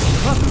do.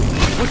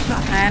 What's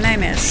that? And I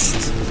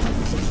missed.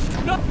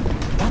 No.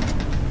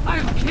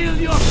 I'll kill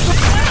your.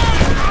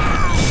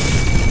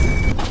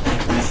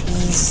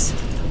 Jeez.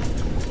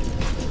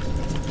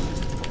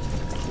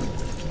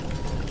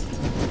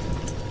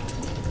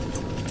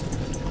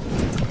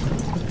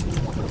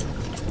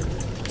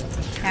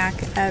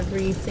 Hack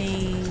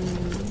everything.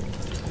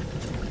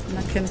 I'm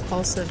a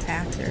compulsive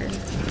hacker.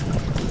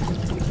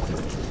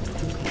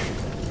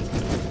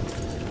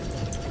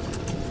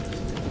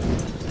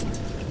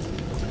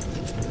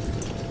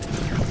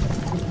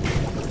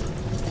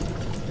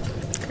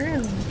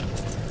 True.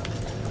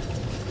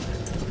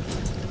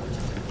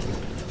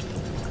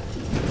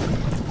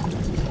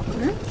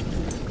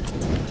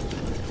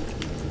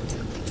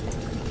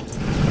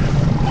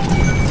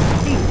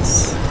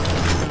 Thanks.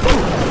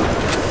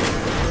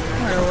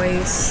 What a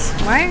waste.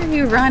 Why are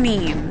you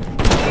running?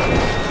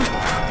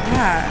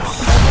 Gosh.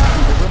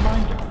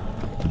 Reminder.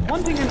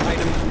 Wanting an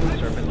item from the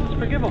serpent is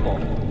forgivable.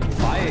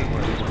 Buying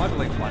or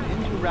smuggling one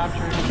into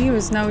Rapture. He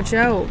was no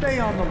joke. Stay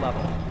on the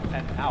level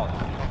and out.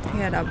 He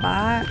had a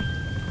bot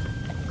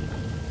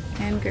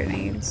and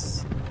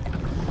grenades.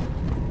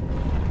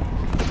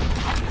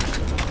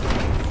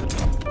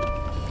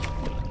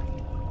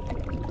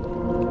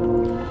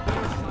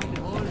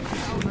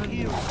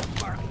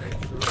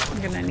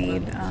 I'm gonna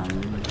need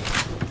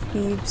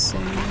Eve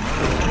soon.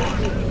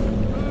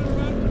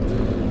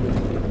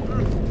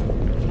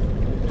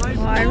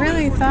 Well, I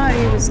really thought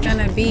he was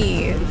gonna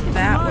be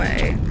that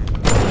way.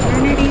 You're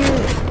an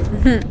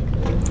idiot.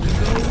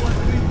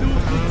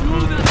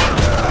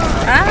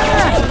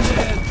 Ah!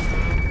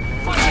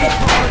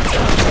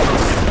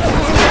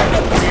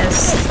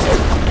 Missed.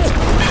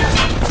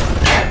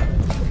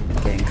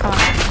 Getting caught.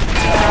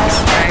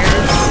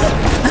 Crossfires.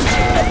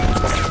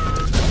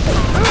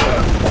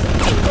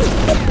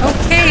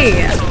 Okay.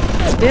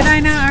 Did I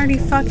not already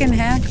fucking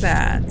hack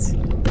that?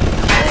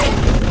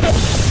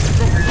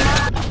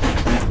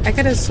 I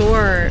could have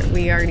swore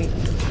we already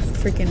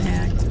freaking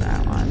hacked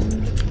that one.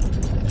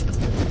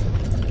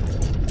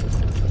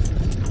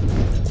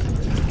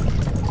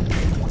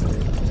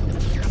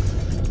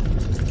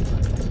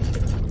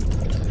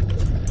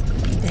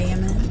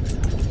 Damn it.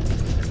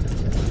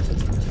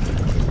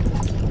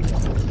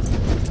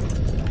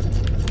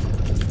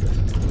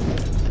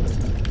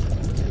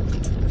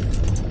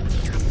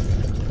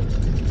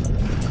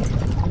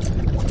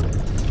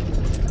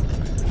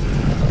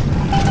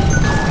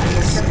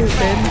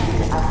 Stupid.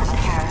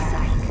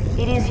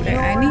 Okay,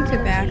 I need to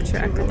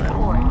backtrack a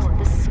little.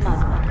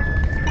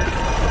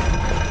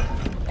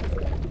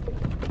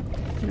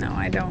 No,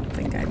 I don't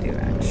think I do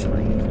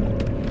actually.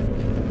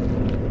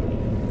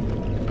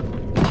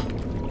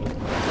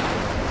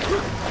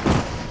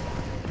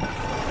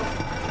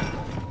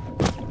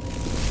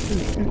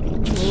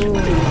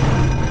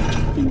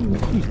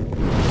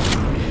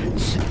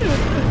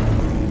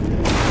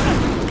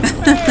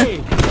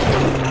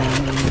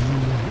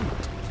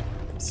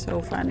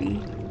 So funny.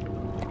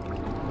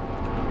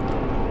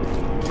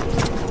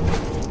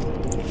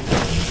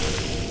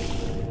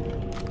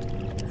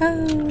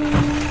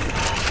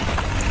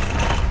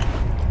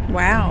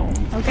 Wow.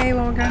 Okay,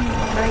 well we're gonna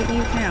write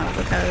Eve now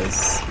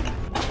because...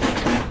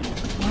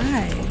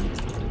 Why?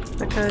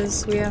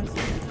 Because we have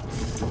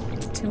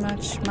too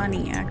much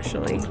money,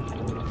 actually.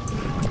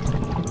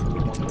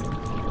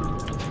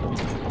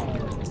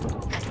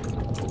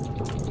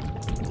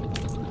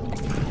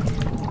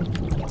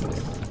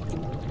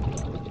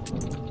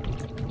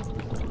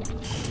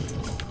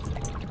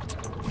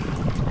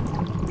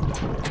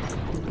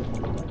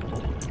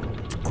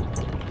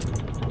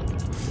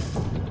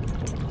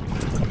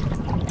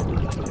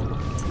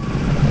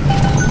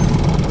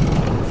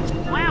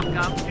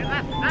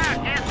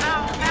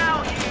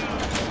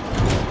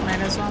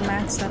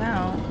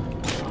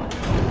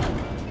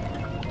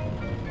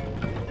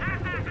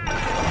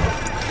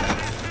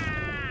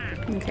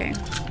 Okay.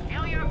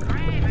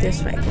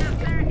 This way.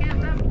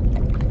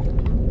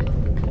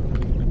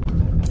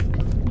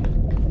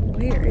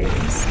 Where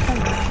is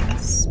the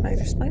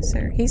spider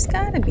splicer? He's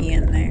gotta be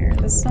in there.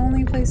 That's the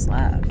only place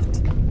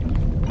left.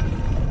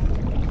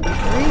 Where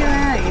are you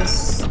at, you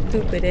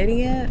stupid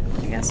idiot?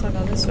 I guess I'll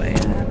go this way.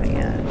 I haven't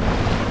yet.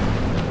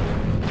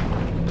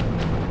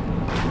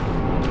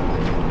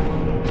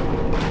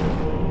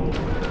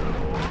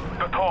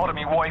 The thought of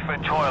me wife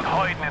and child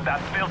hiding in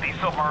that filthy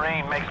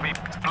submarine makes me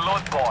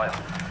blood boil.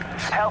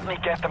 Help me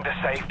get them to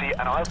safety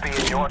and I'll be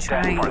in your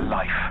debt for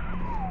life.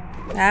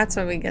 That's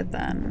what we get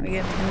then. We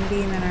get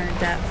Tenenbaum in our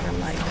debt for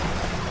life.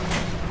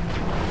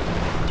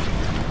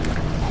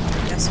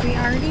 Guess we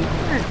already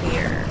were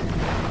here.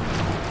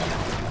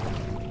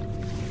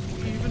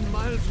 Even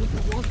miles with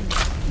the water.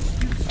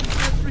 You see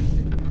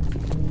everything.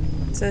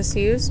 Is this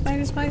you,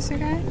 Spider Splicer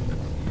guy?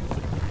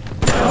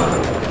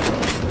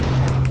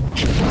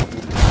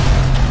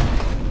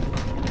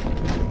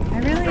 I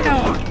really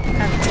don't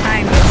have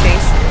time to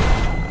chase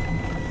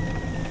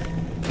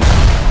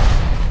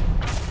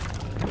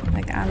you.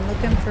 Like, I'm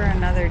looking for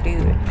another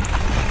dude.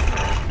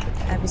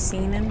 Have you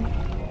seen him?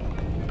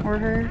 Or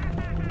her?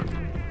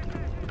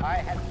 I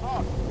had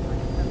thought.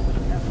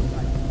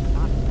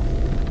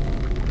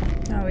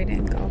 No, we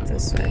didn't go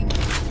this way.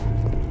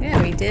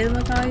 Yeah, we did.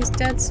 Look at all these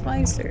dead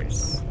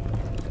splicers.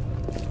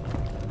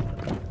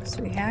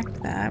 So we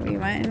hacked that. We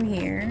went in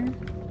here.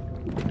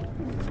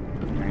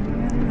 Already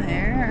went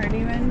there.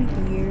 Already went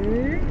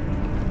here.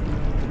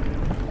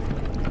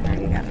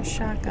 Already got a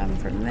shotgun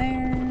from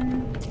there.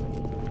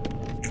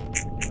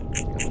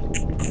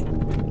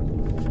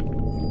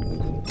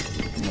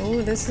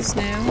 Oh, this is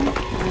new. I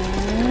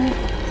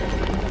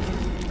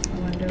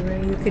wonder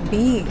where you could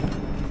be.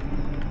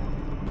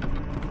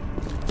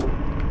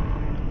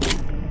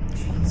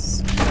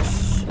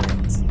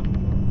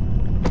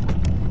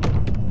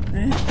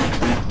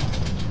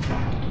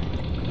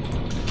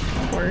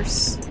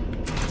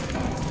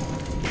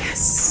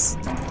 Yes!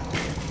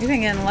 We've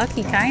been getting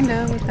lucky,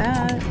 kinda, with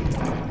that.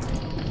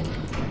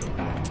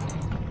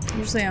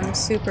 Usually I'm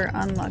super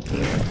unlucky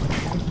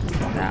with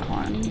that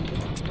one.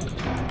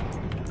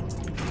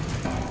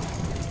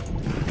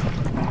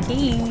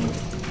 Key.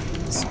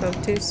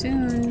 Spoke too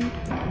soon.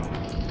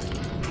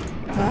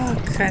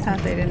 Fuck, I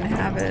thought they didn't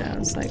have it. I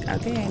was like,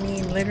 okay, I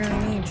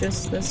literally need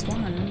just this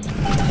one.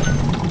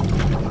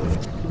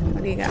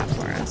 What do you got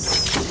for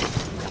us?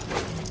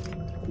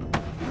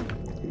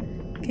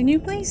 Can you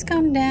please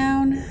come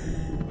down,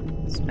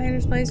 Spider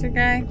Splicer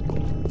guy?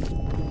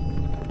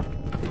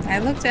 I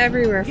looked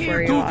everywhere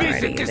for you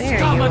already. There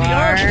you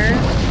are.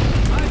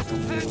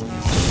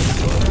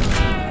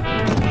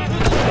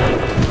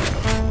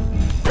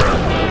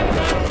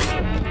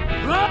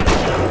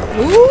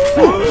 Ooh!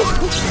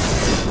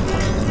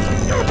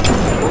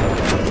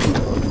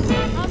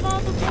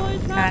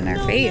 Got in our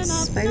face.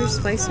 Spider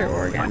Splicer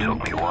organ. I took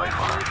my wife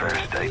on her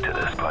first date to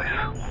this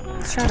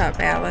place. Shut up,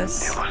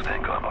 Alice. You must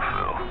think I'm a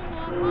fool.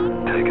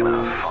 Taking a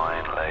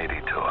fine lady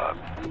to a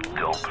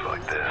dump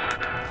like this.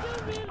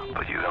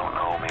 But you don't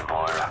know me,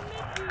 Moira.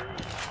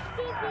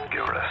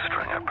 Give her a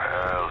string of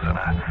pearls and a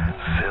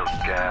silk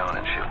gown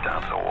and she'll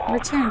dance a waltz.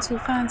 Return to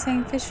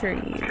Fontaine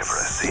Fisheries. Give her a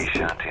sea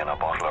shanty and a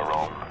bottle of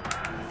rum.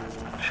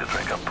 She'll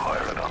drink a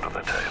pirate under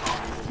the table.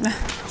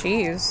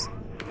 Jeez.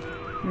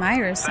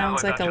 Myra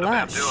sounds like a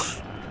lush.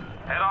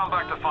 Head on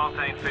back to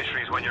Fontaine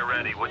Fisheries when you're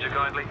ready, would you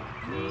kindly?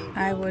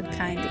 I would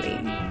kindly.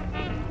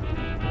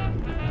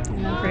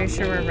 And I'm pretty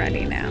sure we're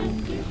ready now. I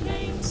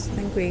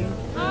think we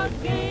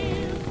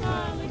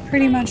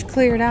pretty much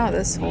cleared out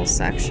this whole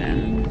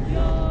section.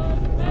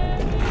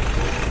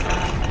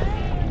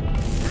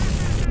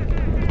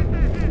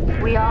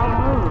 We all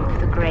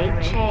move the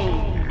great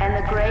chain, and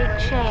the great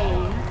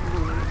chain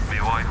moves. My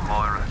wife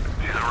Moira,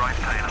 she's a right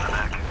pain in the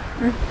neck.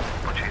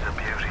 But she's a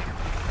beauty.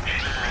 She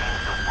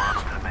means the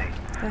world to me.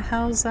 The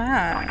hell's I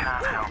that?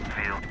 can't help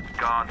feel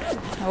God.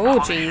 Oh,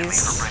 jeez.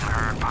 For bringing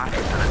her and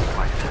Patrick to this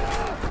place.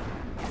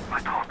 I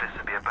thought this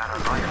would be a better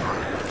life for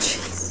us.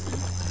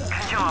 Jeez.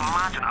 Can you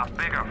imagine a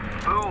bigger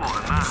fool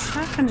than that?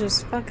 Shotgun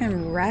just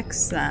fucking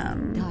wrecks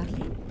them.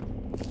 Darling,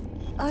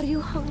 are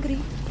you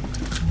hungry?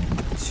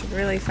 Should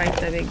really fight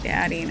the big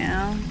daddy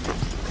now.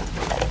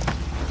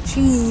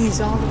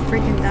 Jeez, all the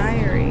freaking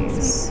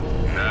diaries.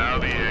 Now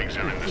the eggs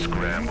are in the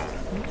scramble.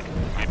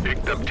 We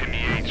picked up Timmy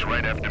Yates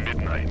right after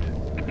midnight.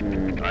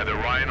 Either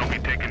Ryan will be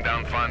taking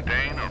down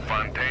Fontaine, or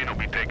Fontaine will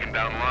be taking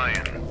down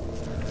Ryan.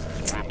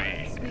 We'll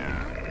be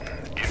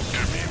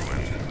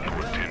interviewing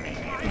poor Timmy.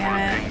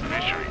 Fontaine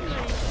Fisheries.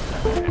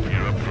 If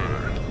you're up for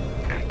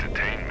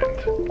entertainment,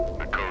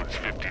 the code's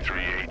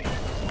 5380.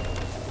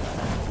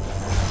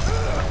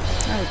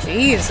 Oh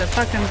jeez, I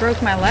fucking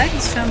broke my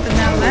legs jumping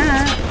down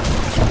that.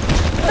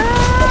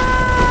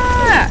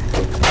 Ah!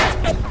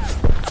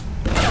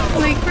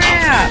 Holy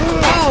crap!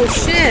 Oh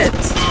shit!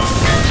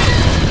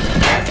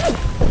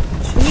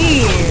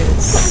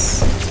 Jeez.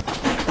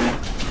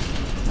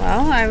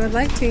 Well, I would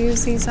like to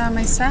use these on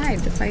my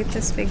side to fight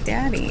this big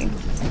daddy.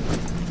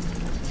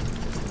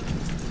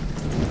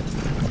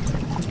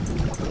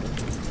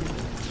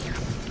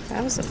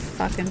 That was a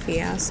fucking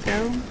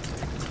fiasco.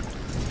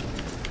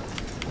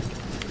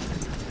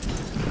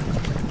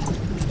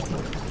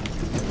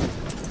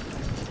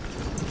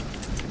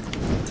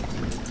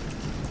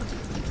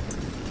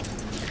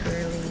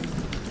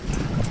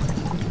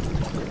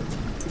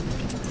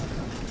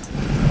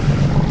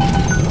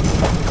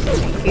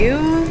 You?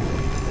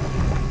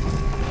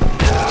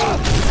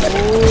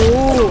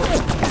 Oh.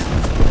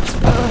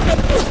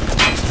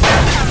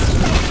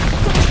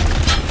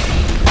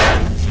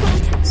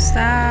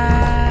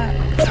 Stop.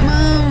 Come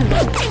on.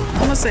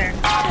 Almost there.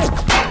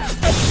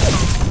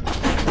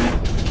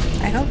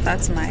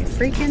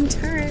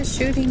 turret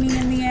shooting me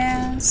in the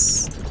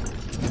ass.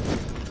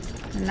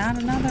 And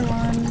not another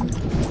one.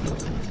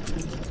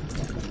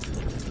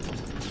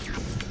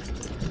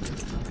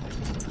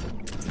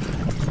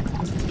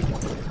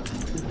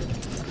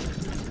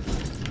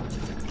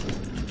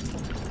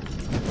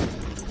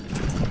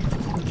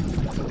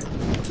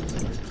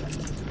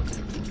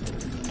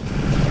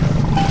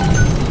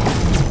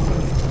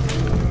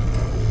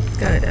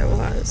 Good, it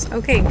was.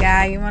 Okay,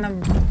 guy, you wanna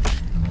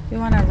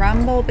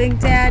rumble, Big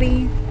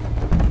Daddy?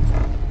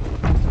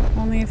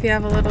 Only if you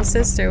have a little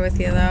sister with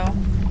you, though.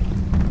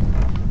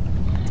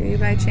 Do you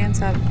by chance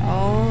have...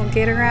 Oh,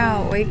 get her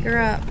out. Wake her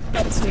up.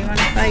 So you want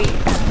to fight.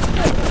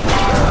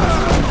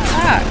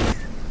 Fuck.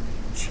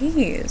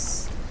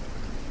 Jeez.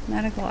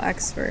 Medical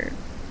expert.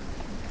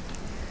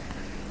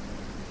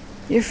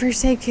 Your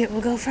first aid kit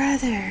will go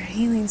further.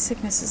 Healing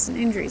sicknesses and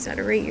injuries at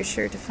a rate you're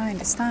sure to find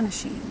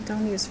astonishing.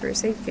 Don't use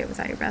first aid kit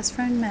without your best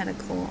friend,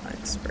 medical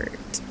expert.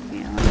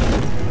 Yeah.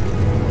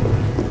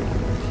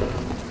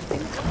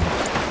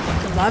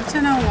 I'd love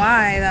to know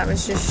why that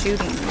was just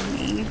shooting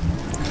me.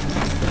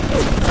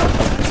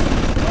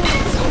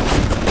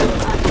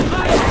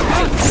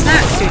 It's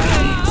not shooting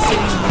me, it's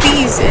shooting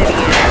these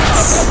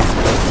idiots.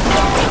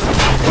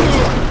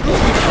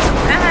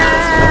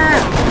 Ah!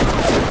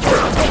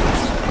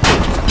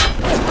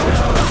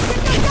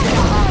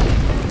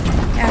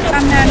 Yeah,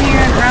 come down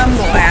here and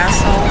rumble,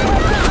 asshole.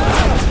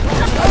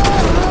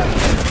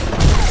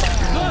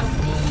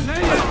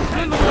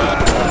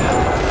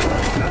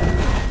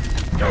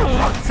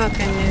 I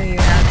fucking knew you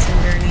had some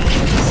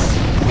grenades.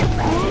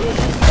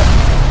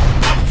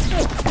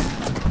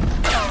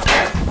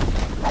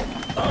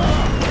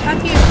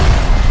 Fuck you.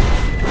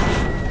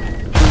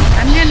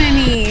 I'm gonna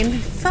need...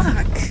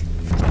 Fuck.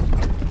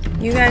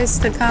 You guys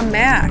to come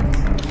back.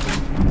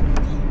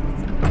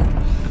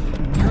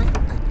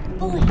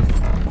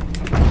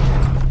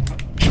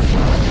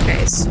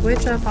 Okay,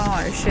 switch up all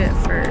our shit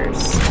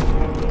first.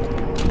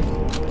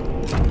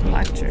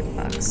 Electric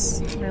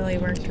bucks really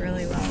worked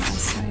really well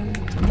last time.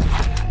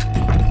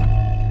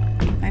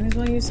 Might as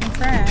well use some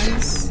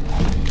frags.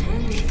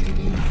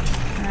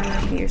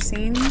 Armor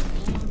piercing.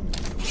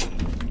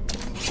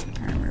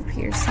 Armor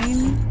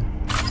piercing.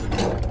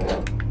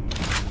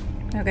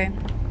 Okay.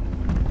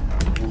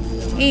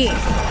 E,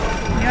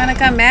 you wanna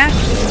come back?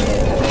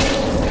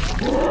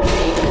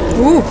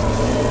 Ooh!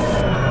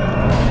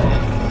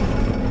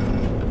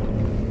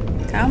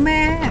 Come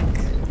back!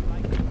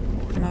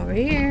 I'm over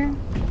here.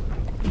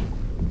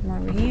 I'm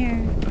over here.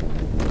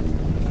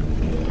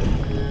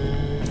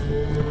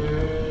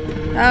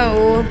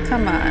 Oh,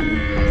 come on.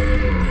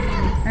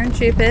 Aren't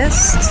you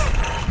pissed?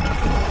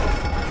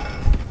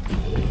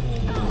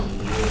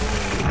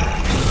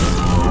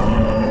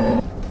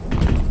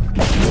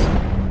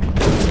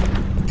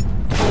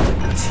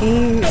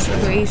 Jeez, the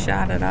way he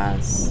shot at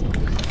us.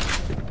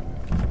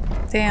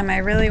 Damn, I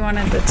really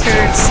wanted the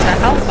turrets to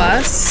help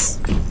us.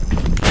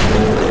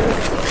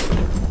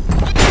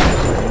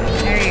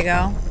 There you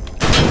go.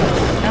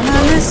 Come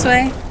on this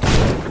way.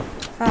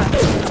 Fuck.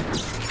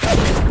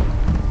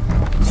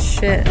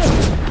 Shit.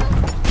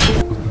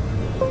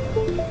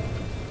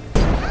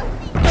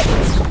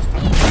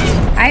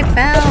 I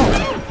fell.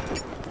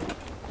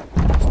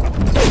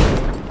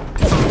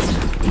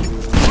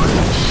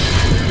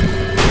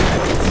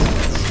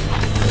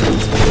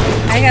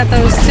 I got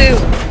those too.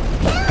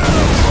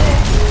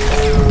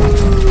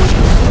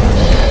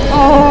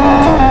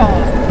 Oh!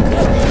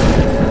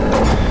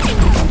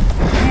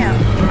 Damn.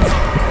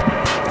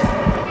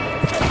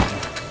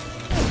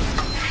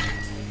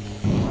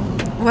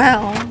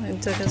 Well,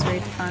 it took us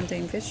right to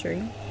Fontaine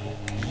Fishery.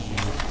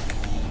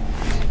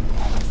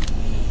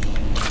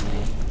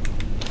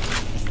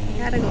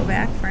 I gotta go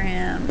back for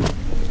him.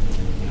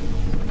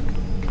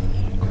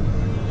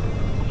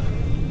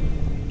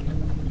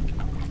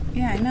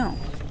 Yeah, I know.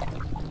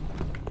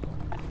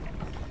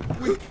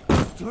 We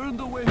turned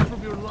away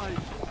from your life.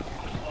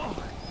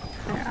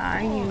 Where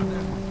are you?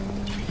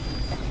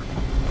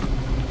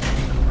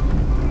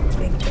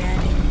 Big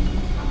Daddy.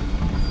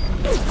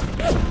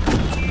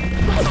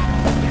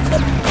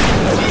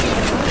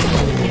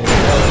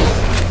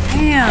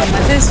 Damn,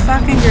 with his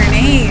fucking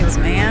grenades,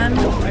 man.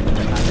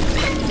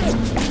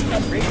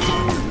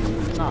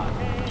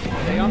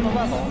 Stay on the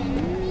level.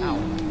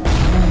 Out.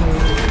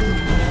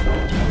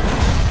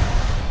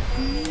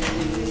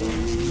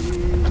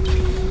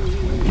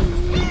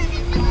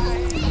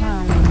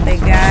 Big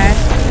guy.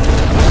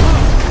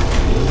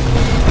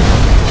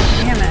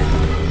 Damn it.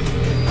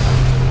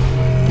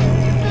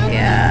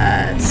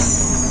 Yes.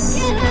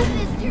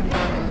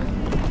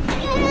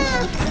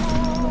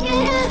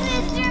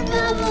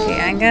 Okay,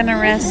 I'm gonna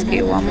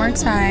rescue one more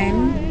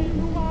time.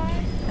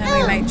 And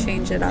we might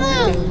change it up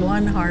and do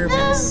one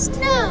harvest.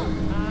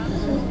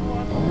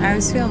 I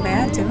always feel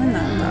bad doing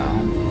that though.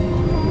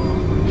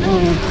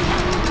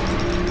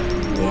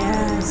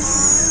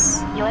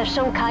 Yes. You have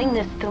shown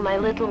kindness to my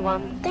little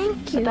one.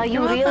 Thank you. But are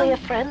you really a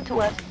friend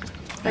to us?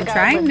 I'm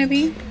trying to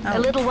be. The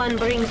little one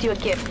brings you a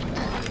gift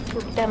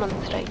to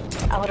demonstrate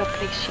our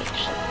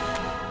appreciation.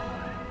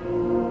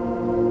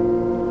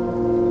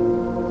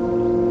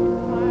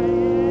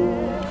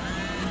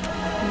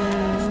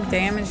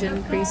 damage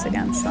increase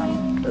against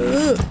them.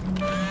 Ugh.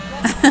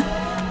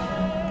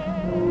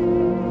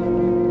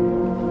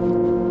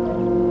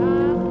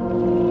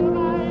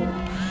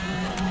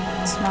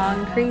 Small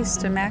increase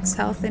to max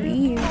health and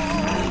Eve.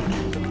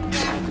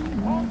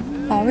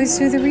 Always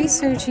do the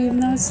research, even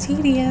though it's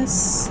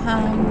tedious.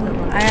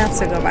 I have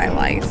to go by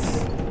life.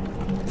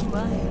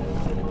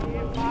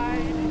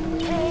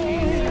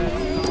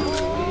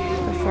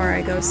 Before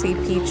I go see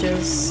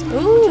Peaches.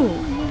 Ooh!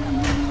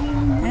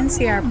 And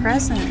see our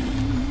present.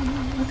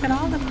 Look at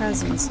all the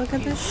presents. Look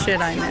at this shit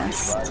I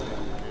missed.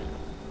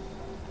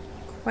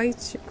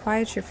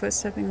 Quiet your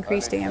footstep,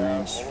 increase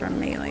damage from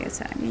melee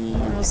attack.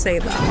 We'll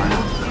save that one.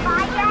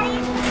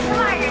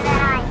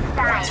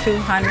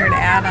 200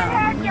 Adam.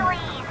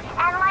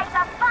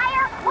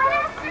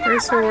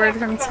 First reward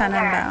from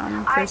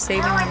Tenenbaum for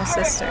saving little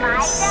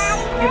sisters.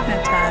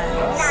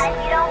 Hypnotize.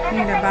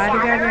 Need a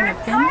bodyguard in a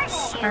pinch?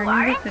 Or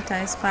new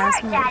hypnotized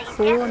plasma will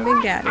fool a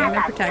Big Daddy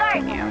into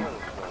protecting you.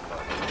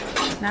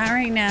 Not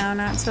right now,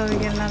 not until we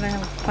get another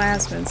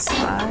plasmid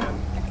slot.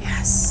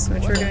 Yes,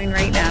 which we're doing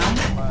right now.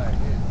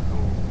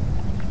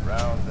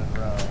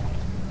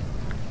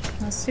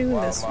 Let's do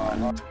this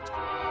one.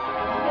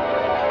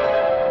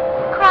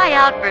 Cry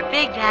out for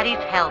Big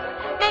Daddy's help.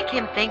 Make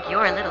him think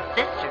you're a little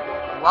sister.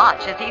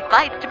 Watch as he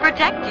fights to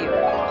protect you.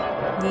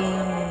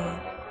 Yeah.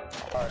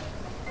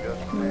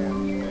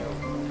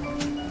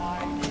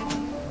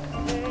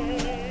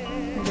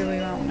 Or do we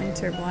want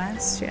Winter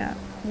Blast yet?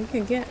 We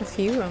could get a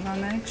few of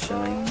them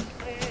actually.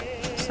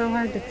 So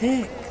hard to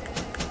pick.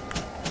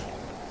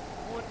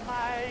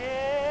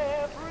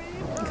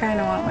 I kind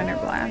of want Winter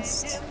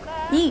Blast.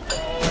 Eat!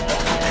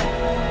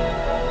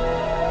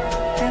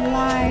 I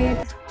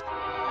lied.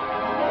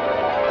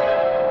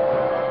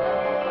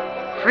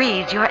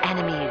 Freeze your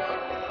enemies.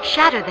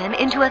 Shatter them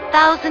into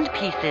 1,000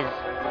 pieces.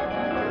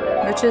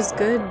 Which is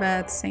good, but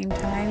at the same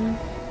time,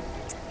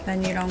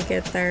 then you don't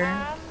get their,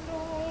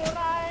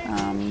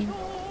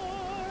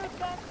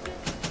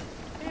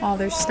 all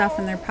their stuff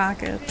in their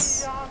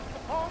pockets.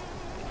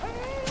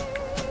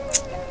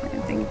 I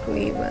think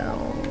we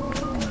will.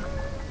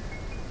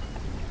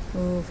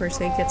 Ooh, first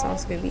aid kit's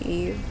also gonna be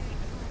Eve.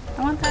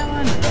 I want that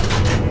one.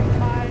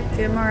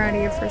 Get more out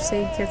of your first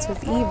aid kits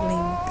with Eve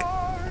Link.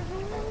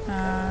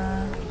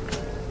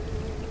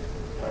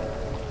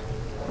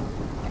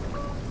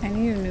 I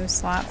need a new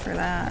slot for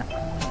that.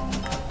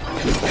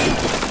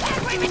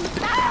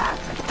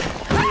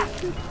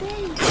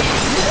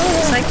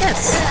 Just like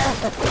this.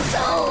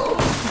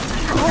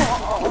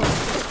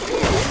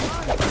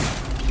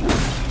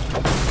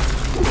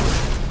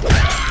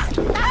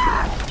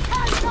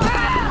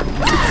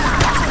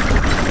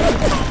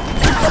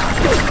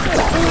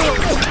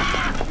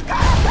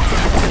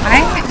 I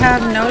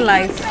have no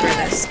life for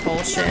this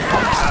bullshit.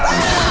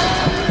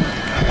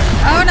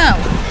 Oh no!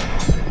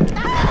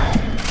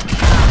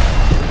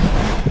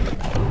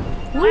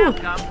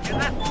 Welcome to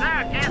the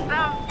circus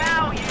of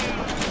value.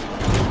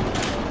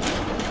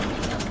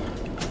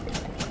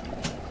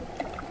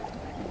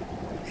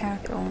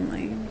 Pack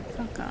only.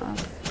 Fuck off.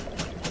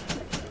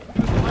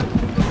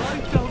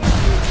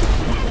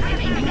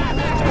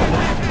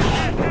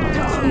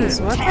 Jeez,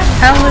 what the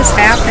hell is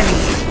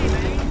happening?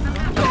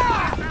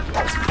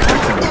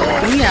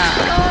 Yeah.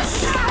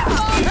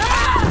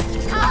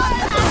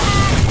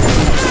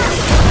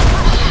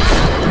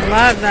 I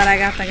love that I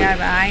got the guy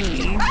behind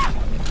me.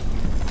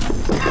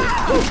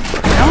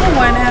 No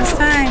one has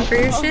time for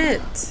your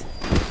shit.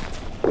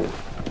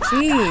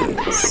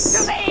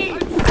 Jeez.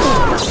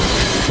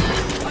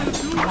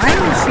 Why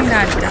is she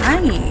not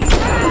dying?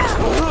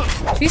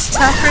 She's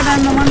tougher than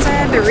the ones I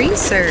had to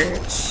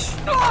research.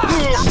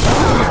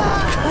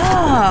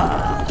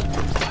 Oh.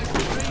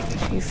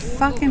 You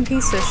fucking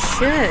piece of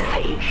shit.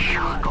 They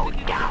sure go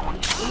down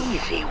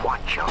easy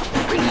once you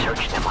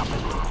research them up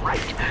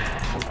right.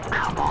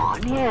 Come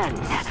on in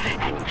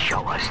and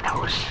show us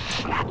those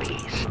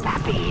snappies.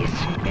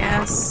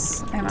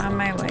 Yes, I'm on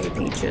my way,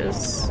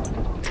 Peaches.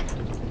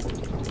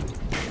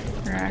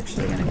 We're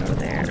actually gonna go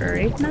there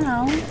right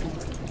now.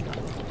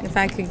 If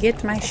I could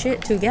get my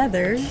shit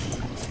together,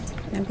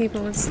 then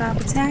people would stop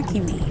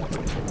attacking me.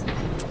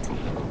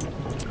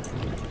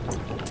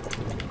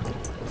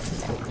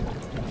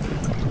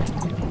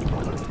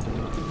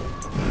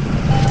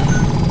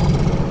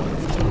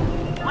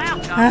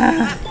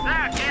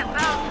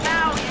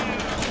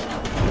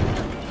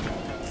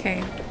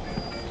 Okay.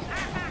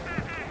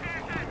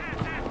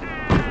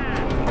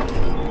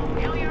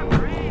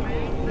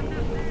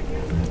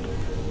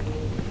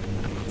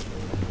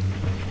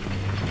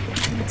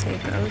 I'll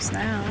take those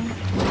now.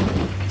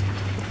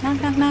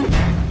 Knock, knock, knock.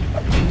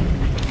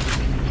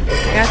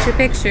 Got your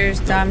pictures,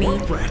 dummy.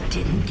 Brett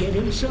didn't get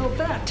himself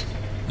that.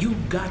 You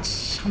got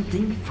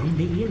something from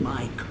me and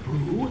my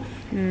crew?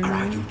 Or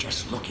are you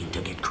just looking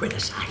to get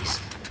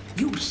criticized?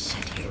 You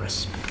sit here a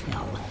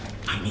spell.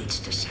 I needs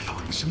to set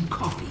on some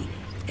coffee.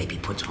 Maybe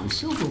put on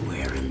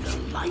silverware and the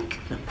like.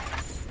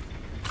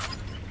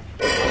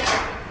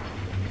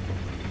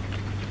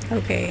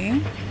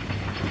 Okay.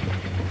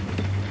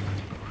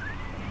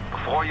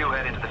 Before you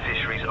head into the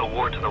fisheries, a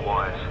word to the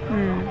wise.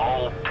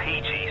 Old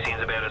Peachy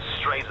seems about as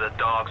straight as a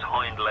dog's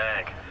hind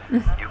leg.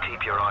 You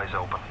keep your eyes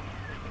open.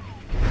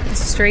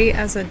 Straight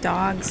as a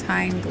dog's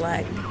hind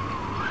leg.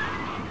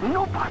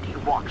 Nobody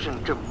walks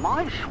into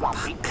my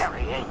swampy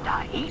carrying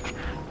to eat.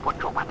 Put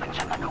your weapons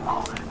in the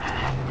pneumo, and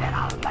then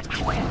I'll let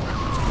you in.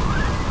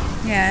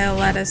 Yeah, it'll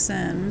let us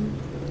in.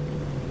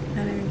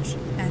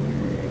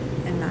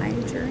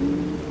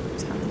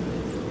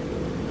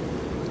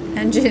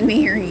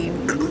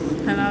 Engineering.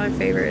 Another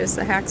favorite is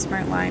the Hack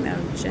Smart line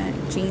of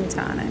gene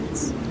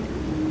tonics.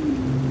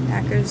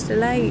 Hacker's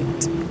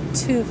Delight.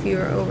 2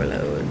 fewer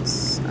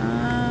overloads.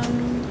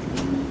 I'm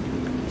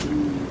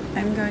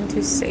going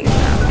to save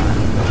that one.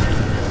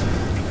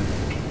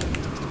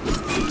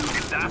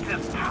 If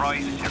that's the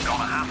price, you're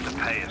gonna have to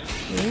pay it.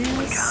 Yes.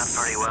 We can't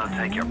very well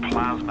take your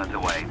plasmids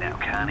away now,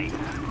 can he?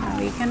 No,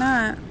 we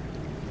cannot.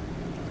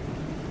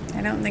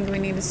 I don't think we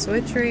need to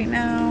switch right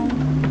now.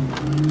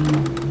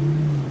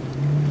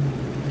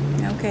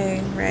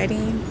 Okay,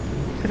 ready?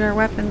 Put our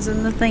weapons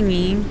in the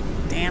thingy.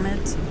 Damn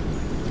it.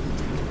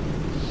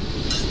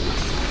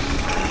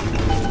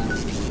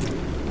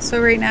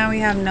 So right now we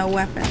have no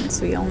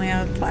weapons. We only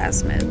have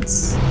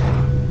plasmids.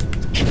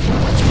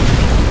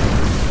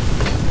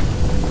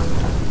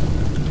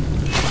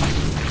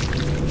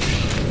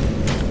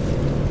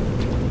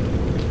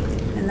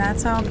 And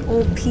that's how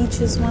old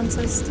Peaches wants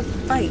us to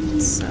fight,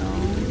 so...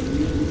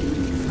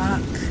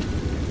 Fuck.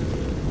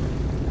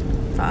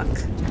 Fuck.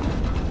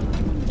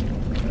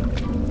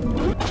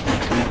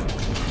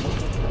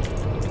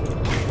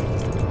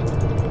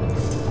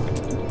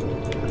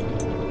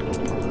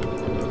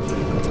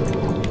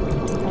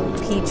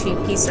 Peachy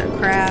piece of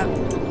crap.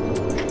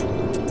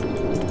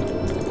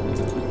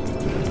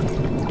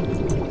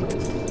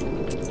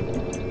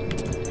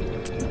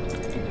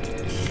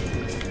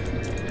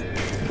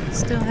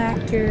 Still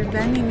hacked your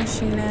vending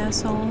machine,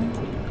 asshole.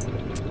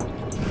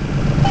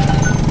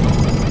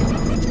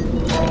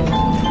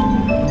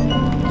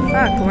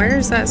 Fuck,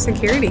 where's that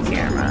security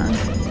camera?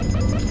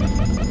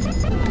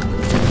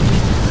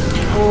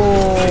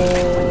 Oh.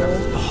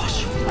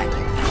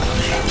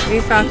 We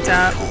fucked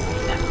up.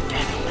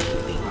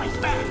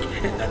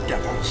 The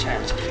devil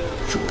says,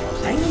 sure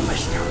thing,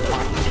 Mr.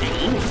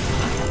 Fontaine.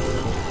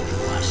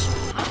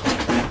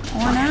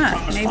 Why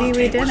not? Maybe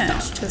we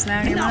didn't, because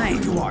now you're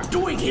mine. You are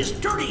doing his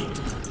dirty.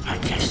 I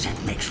guess that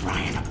makes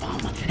Ryan a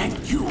bum, and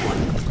you...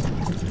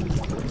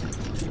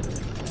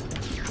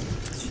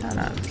 Shut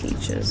up,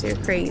 Peaches. You're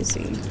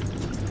crazy.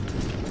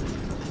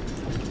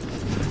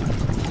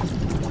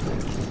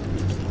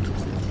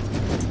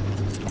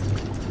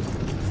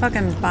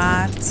 Fucking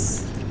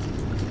bots.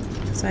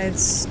 So I had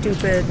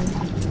stupid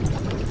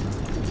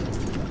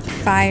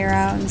fire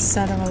out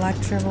instead of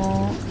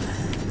electrical.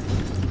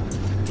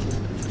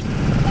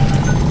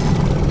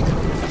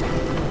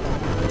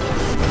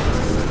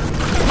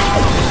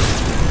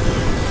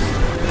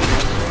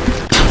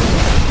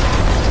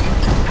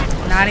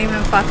 Not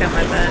even fucking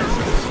with it.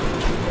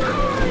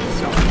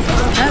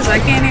 Because I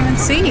can't even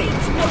see.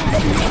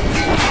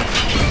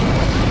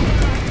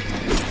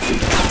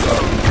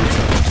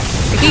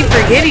 I keep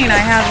forgetting I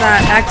have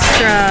that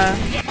extra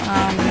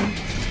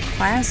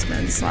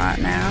plasmid slot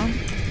now.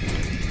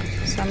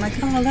 So I'm like,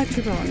 oh,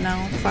 electrical.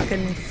 No,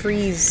 fucking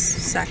freeze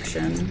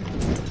section.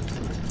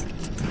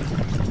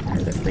 Or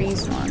the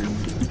freeze one.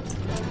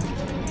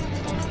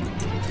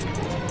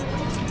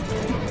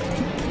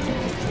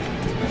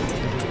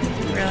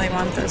 Really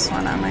want this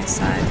one on my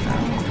side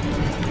though.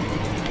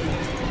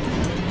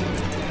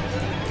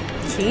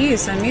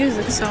 Jeez, the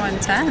music's so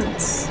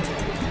intense.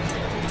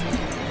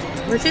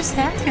 We're just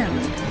hacking.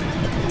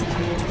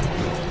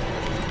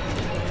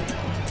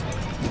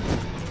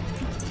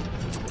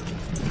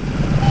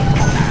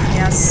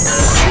 Yes.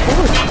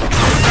 Ooh.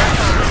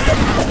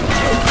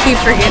 Keep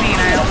forgetting I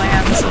only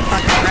have this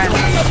fucking wrench.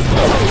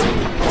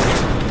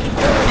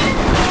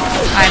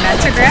 I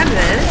meant to grab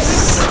this.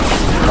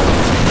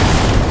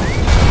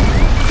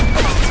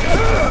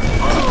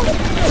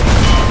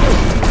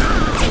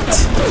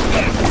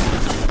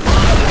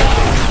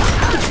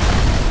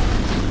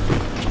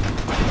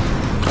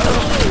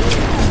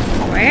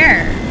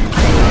 Where?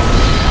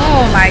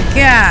 Oh my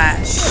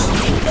gosh.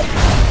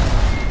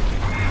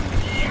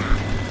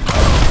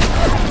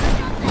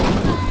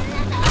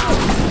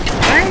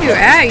 Where are you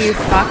at, you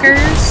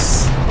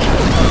fuckers?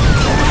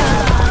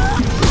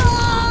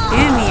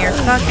 Give me your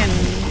fucking...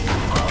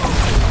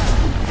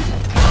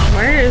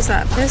 Where is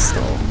that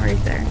pistol?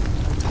 Right there.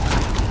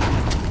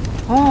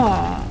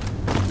 Oh.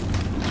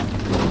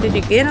 Did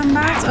you get him,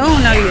 bots? Oh,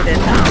 no, you did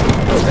not.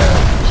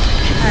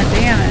 God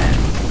damn it.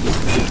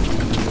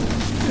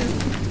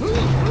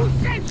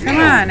 Come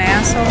on,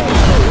 asshole.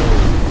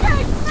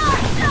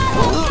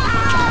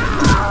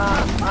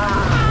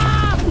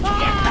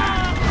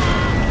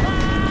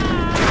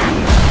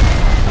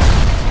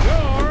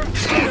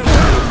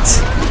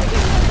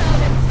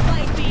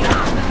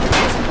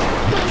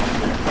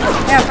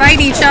 Yeah, fight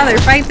each other.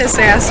 Fight this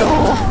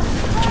asshole.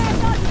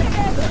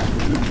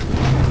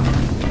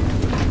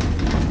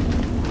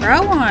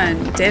 Throw one,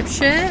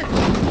 dipshit.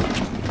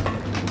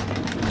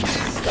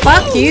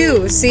 Fuck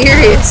you,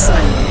 seriously.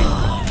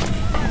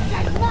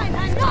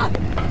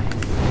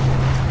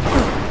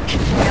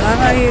 I love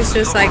how he's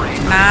just like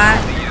not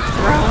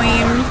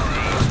throwing.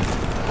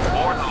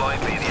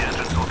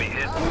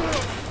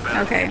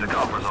 Okay.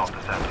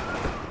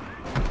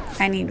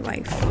 I need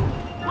wife.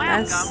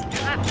 This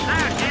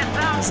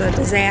is a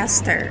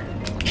disaster.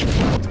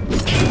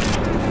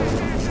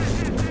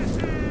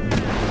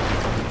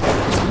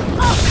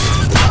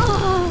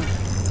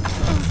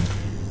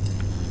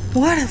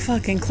 What a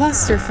fucking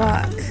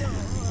clusterfuck.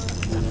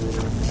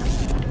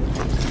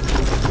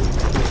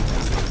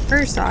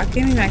 First off,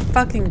 give me my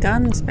fucking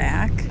guns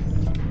back.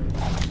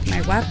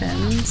 My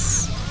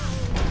weapons.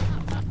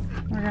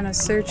 We're gonna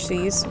search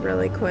these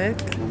really quick.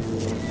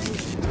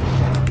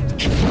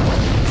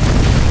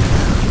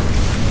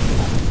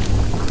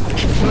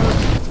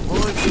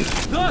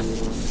 Thus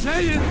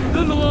saith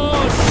the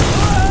Lord!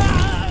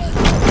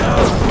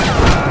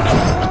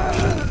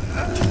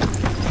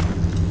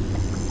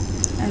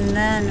 And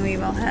then we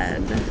will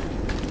head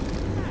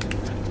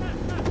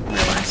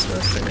where we're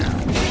supposed to go.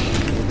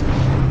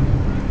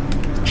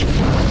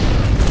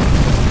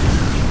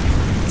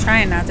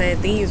 Trying not to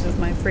hit these with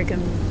my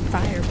freaking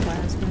fire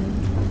plasma.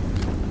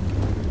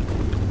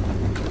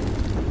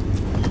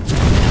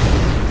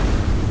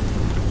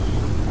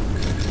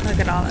 Look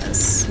at all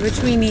this, which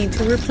we need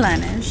to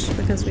replenish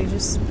because we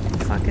just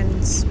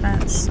fucking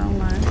spent so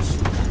much.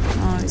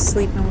 Oh, he's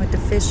sleeping with the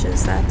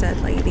fishes, that dead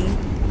lady.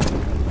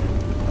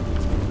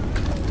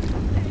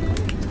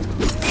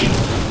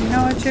 You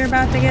know what you're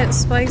about to get,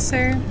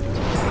 Splicer?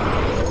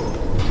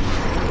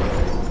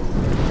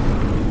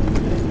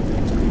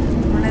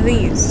 One of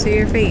these to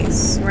your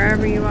face,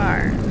 wherever you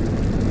are.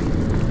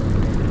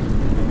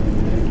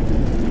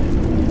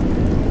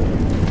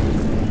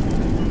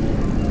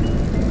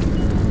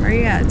 Where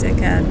you at,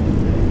 dickhead?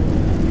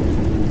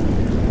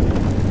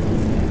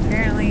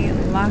 Apparently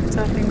locked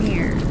up in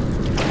here.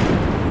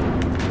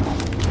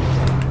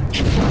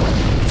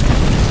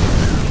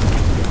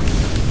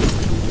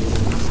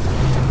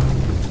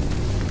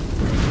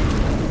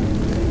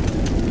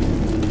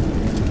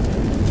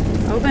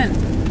 Open.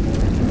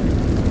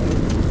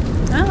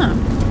 Oh,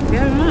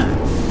 good enough.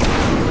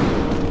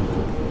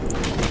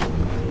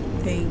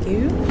 Thank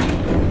you.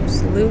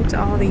 Just loot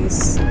all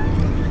these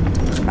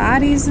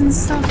bodies and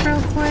stuff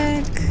real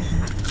quick. I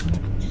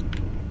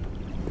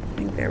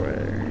think there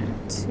were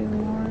 2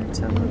 more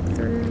to look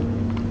through.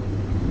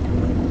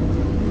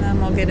 And then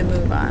we'll get a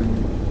move on.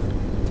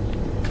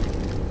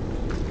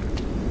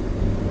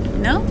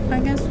 Nope, I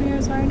guess we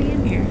was already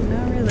in here.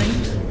 Not really.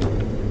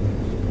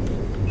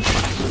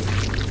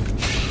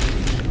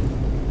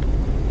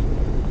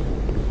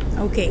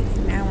 Okay,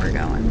 now we're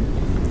going.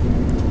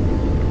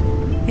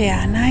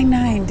 Yeah,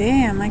 9-9.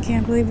 Damn, I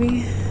can't believe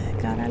we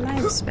got our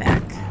lives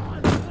back.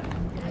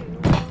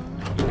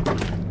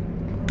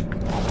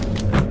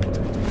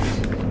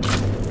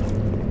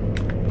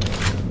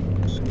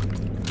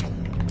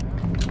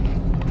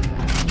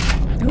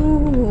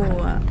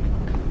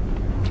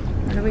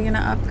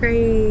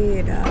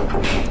 Upgrade.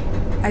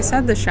 I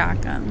said the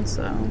shotgun,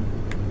 so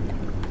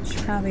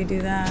should probably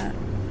do that.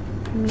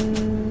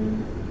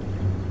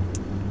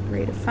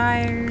 Rate of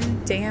fire,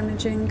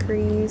 damage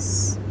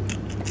increase.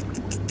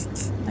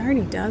 It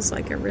already does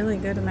like a really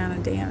good amount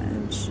of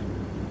damage.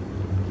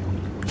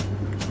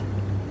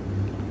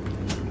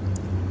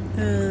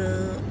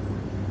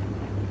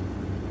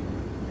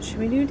 Should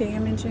we do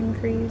damage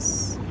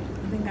increase?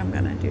 I think I'm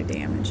gonna do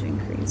damage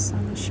increase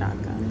on the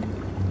shotgun.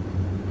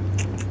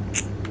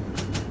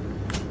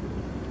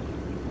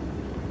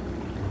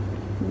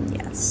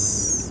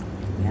 Yes.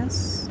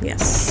 Yes.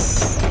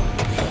 Yes.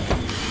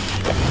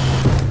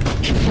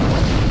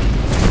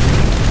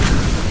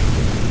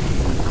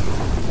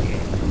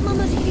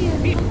 Mama's here.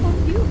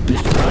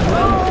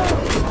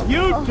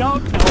 You don't know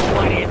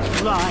what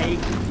it's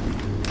like.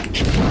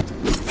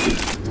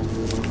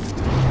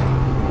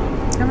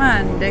 Come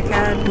on,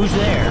 dickhead. Who's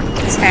there?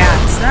 His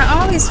hats. That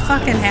always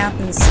fucking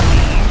happens to me.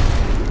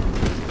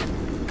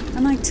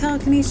 I'm like,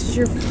 telekinesis,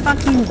 your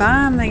fucking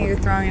bomb that you're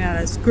throwing at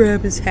us.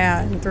 Grab his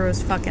hat and throw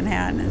his fucking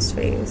hat in his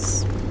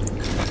face.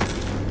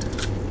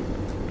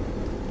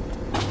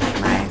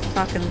 My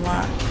fucking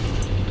luck.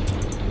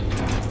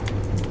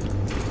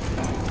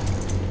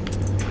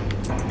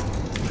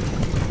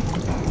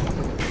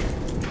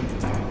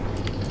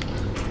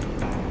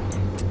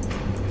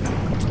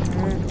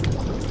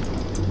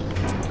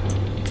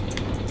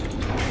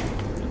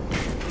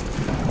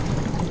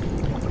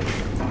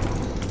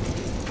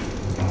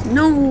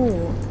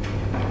 No!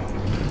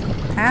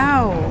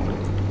 Ow!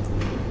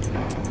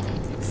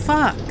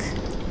 Fuck!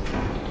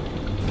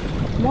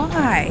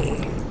 Why?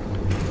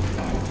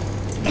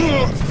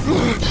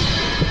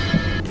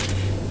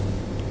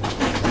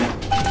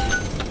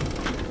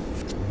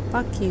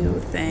 Fuck you,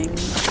 thing.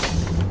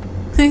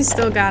 I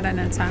still got an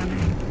atomic.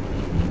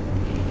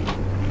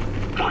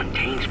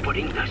 Fontaine's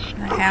putting the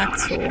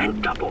hacksaw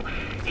and double.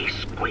 He's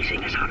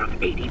squeezing us out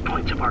of 80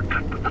 points of our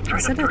cut with the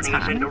threat Is of it turning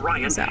us into atomic?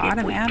 Ryan. Is it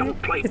automatic?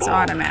 It's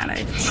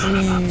automatic. Son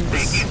of a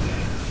bitch.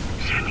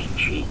 Sammy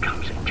G G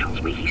comes and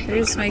tells me he's I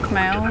just make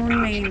my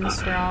own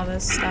names for all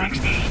this stuff.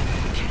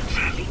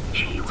 Sammy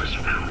G was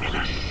found in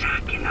a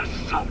sack in a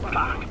salt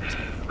pond.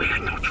 We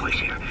got no choice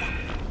here.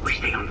 We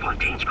stay on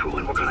Fontaine's crew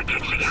and we're gonna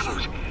catch the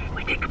gallows.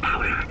 We take a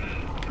powder.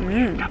 We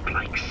end up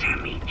like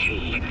Sammy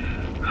G.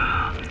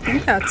 I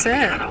think that's it.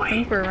 I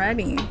think we're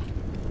ready.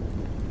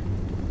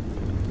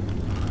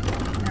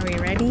 Are we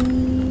ready?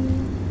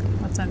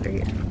 What's under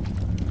here?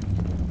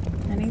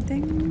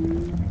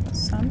 Anything?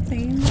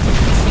 Something.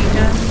 Machine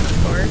gun,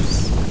 of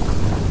course.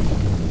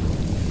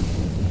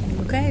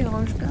 Okay,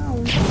 let's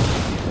go.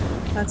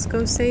 Let's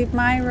go save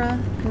Moira.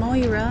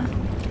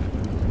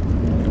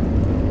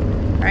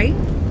 Right?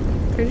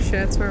 Pretty sure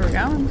that's where we're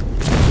going.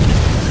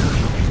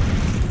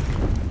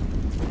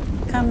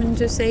 Coming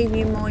to save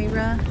you,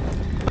 Moira.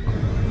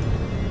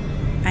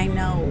 I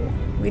know.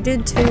 We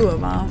did 2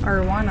 of them,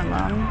 or 1 of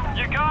them.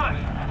 You got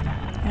it!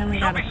 And we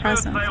got a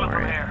present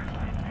for it.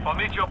 I'll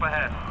meet you up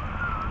ahead.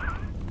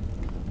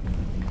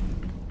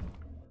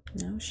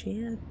 No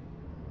shit.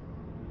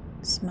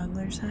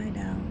 Smuggler's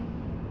hideout.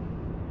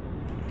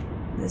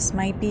 This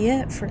might be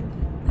it for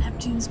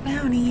Neptune's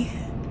bounty.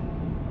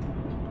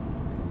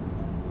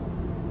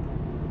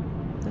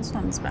 This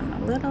one's been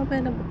a little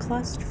bit of a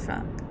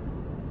clusterfuck.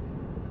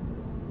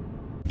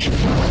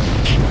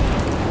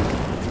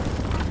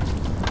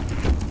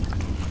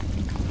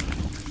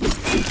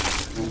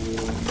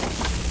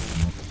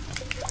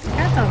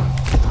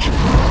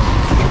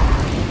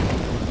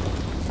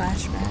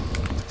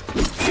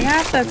 I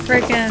got the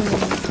friggin'...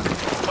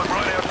 I'm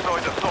right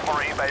outside the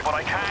submarine bay, but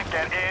I can't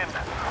get in.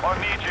 I'll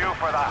need you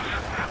for that.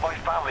 My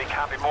family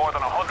can't be more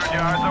than 100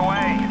 yards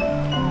away.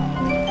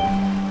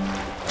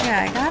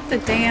 Yeah, I got the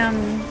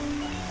damn...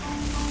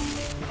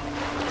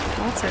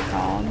 What's it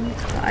called?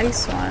 The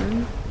ice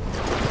one.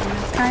 And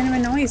it kind of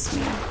annoys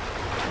me.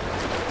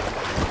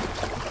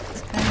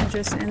 It's kind of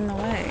just in the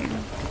way.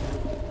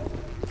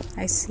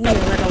 I see a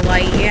little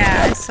light.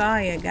 Yeah, I saw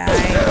you, guy.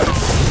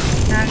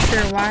 Not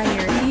sure why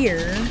you're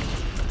here.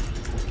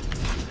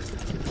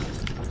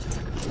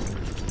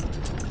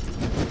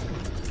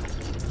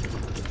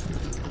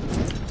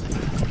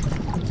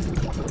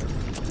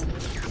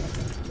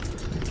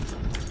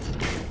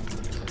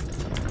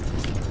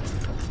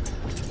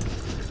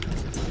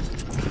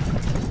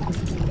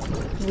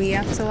 We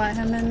have to let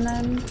him in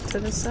then to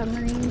the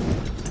submarine.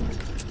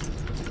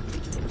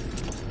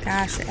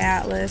 Gosh,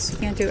 Atlas, you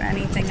can't do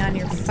anything on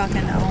your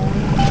fucking own.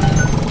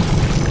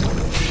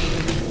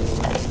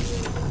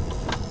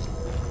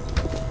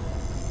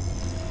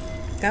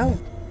 Go.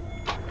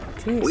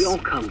 Jeez. We all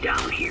come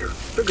down here.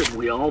 Figured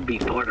we all be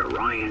part of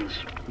Ryan's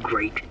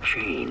great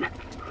chain.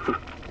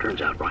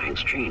 Turns out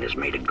Ryan's chain is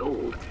made of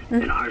gold,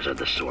 and ours are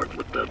the sort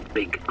with the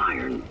big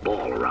iron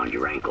ball around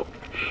your ankle.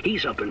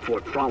 He's up in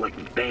Fort Frolic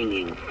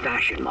banging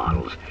fashion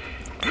models.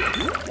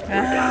 We're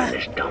down in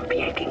this dump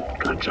yanking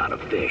guts out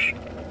of fish.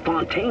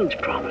 Fontaine's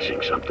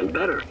promising something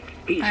better.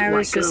 He's I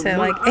always just say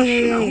like,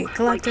 hey,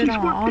 collect it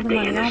all the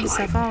money, all the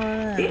stuff, all of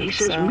that. He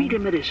says so meet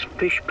him at his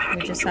fish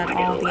packing just joint had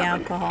at all the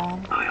 11.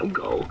 alcohol. I'll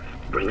go,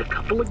 bring a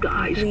couple of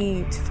guys.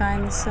 Complete,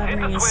 find the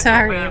submarine.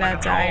 Sorry,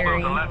 that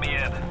diary.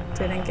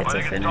 Didn't get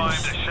to finish. Time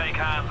to shake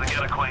hands and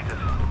get acquainted.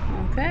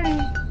 Okay.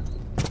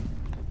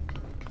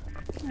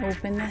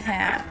 Open the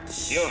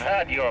hatch. You've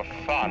had your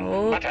fun,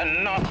 Oh. but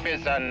enough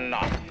is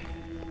enough.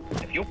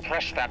 If you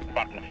press that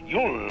button,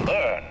 you'll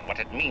learn what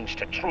it means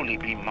to truly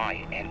be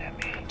my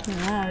enemy.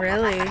 Oh,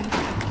 really?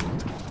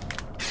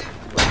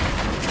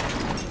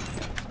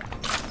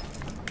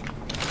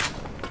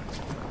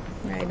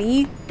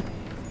 Ready?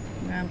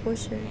 I'm gonna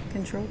push it.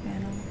 Control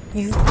panel.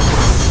 You.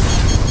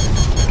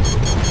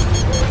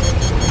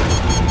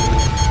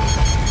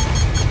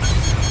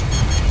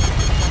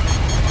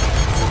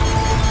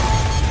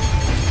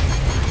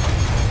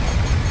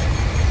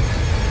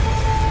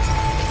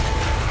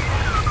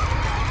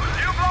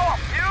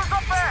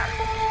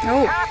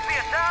 Oh. Can't see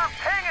a damn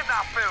thing in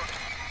that boot.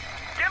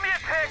 Give me a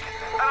tick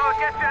and I'll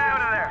get you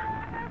out of there.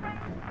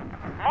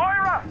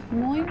 Moira!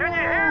 Can you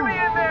hear me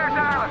in there,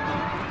 darling?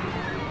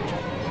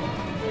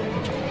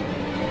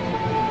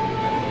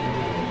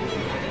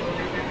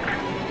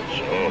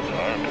 So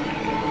dark.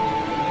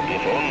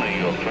 If only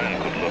your friend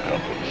could look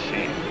up and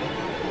see.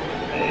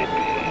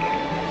 Maybe.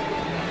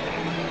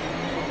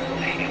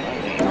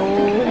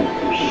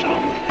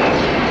 Something.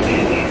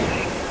 Anything.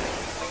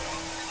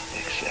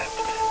 Except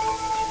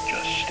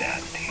just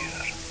stand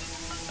here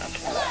and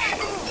watch it.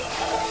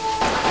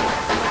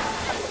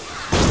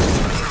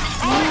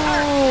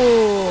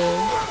 Oh.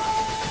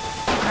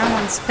 That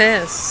one's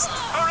pissed.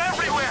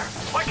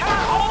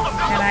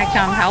 Can I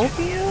come help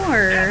you,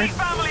 or?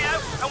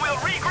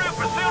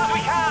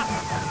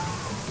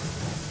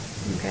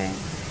 Okay.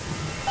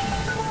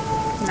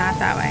 Not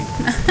that way.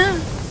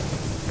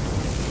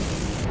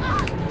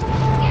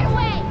 Get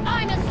away!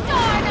 I'm a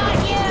star, not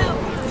you!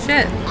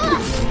 Shit.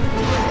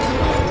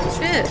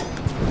 Shit.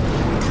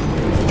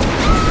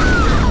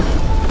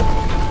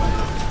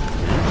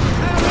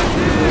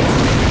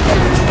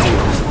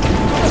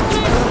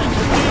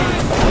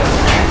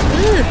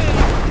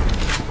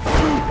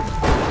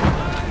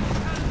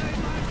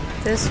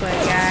 This way,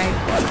 guy.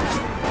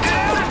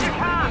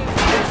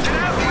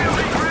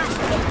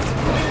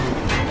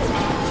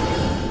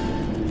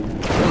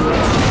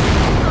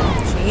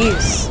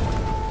 Jeez.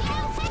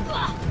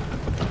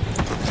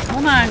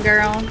 Hold on,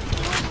 girl.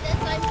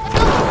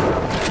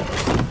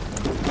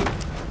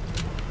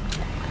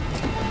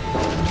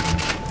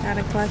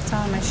 Gotta collect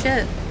all my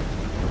shit.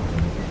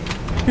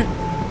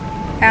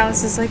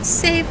 Alice is like,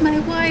 save my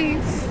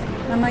wife.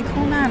 I'm like,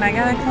 hold on, I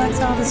gotta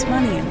collect all this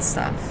money and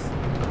stuff.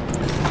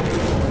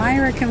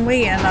 Myra can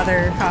wait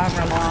another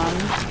however long.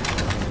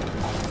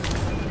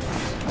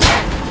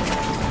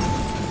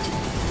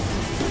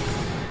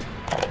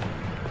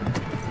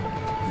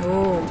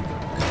 Oh,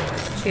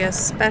 she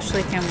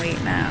especially can wait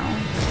now.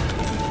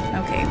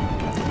 Okay,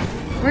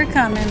 we're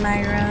coming,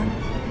 Myra.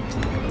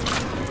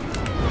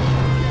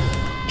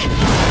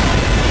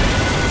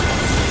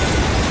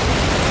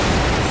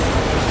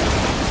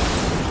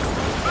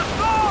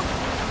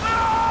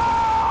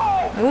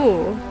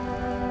 Ooh.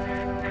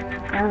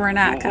 Or we're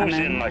not coming.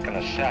 You in like an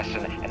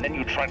assassin, and then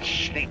you try to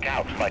sneak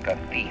out like a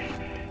thief.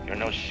 You're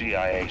no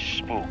CIA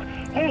spook.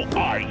 Who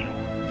are you?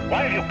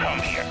 Why have you come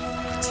here?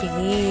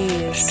 Jeez.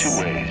 There's two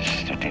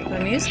ways to deal with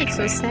the music's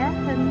so sad.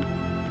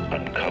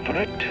 Uncover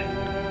it,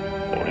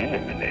 or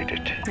eliminate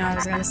it. I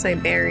was gonna say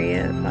bury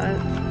it, but...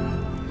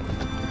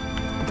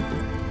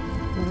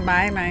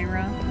 Bye,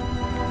 Myra.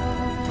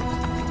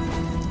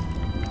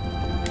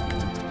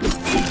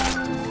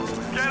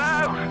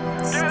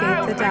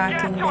 Escape the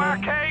docking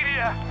bay.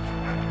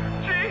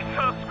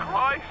 Jesus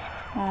Christ!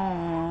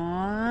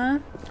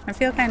 Aww. I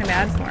feel kind of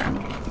bad for him.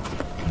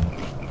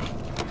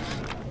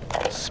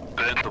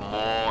 Spent the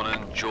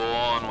morning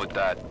jawing with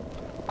that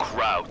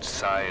Kraut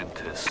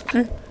scientist.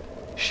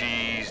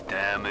 She's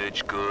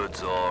damaged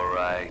goods,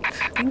 alright.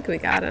 I think we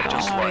got it all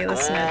Just while we like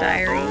listen to all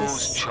diaries.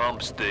 those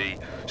chumps they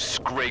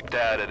scraped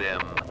out of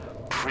them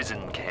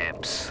prison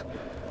camps.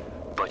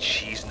 But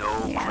she's no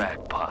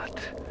crackpot.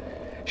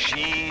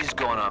 She's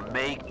gonna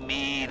make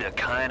me the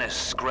kind of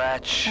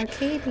scratch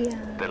Arcadia.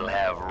 that'll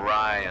have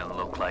Ryan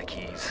look like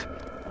he's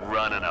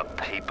running a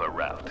paper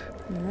route.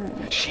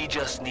 She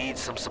just needs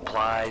some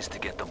supplies to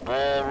get the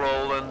ball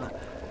rolling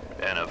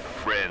and a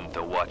friend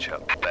to watch her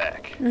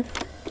back.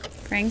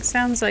 Frank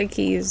sounds like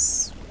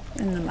he's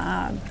in the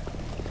mob.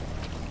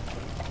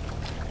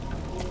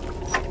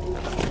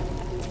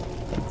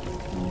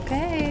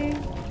 Okay,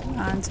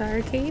 on to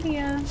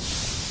Arcadia.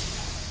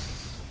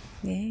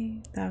 Yay,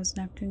 that was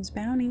Neptune's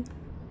bounty.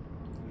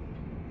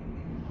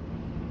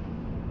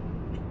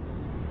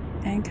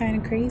 And kind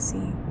of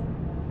crazy.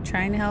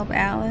 Trying to help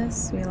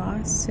Alice. We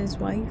lost his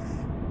wife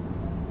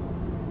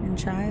and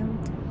child.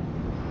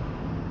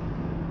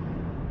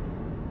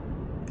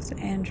 So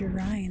Andrew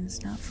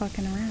Ryan's not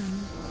fucking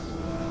around.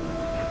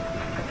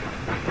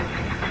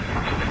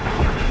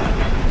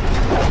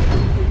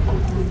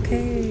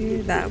 Okay,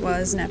 that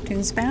was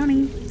Neptune's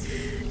bounty.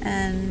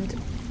 And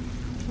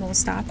we'll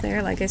stop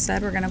there. Like I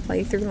said, we're going to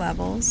play through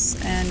levels,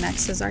 and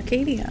next is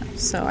Arcadia.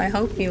 So I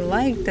hope you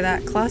liked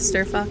that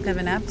clusterfuck of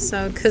an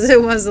episode, because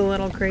it was a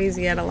little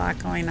crazy. It had a lot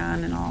going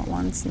on and all at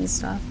once and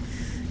stuff.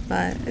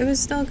 But it was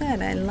still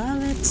good. I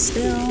love it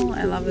still.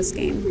 I love this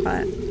game,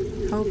 but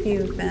hope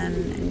you've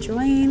been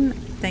enjoying.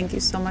 Thank you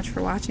so much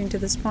for watching to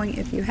this point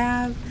if you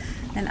have,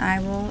 and I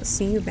will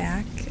see you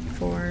back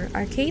for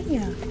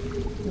Arcadia.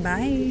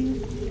 Bye.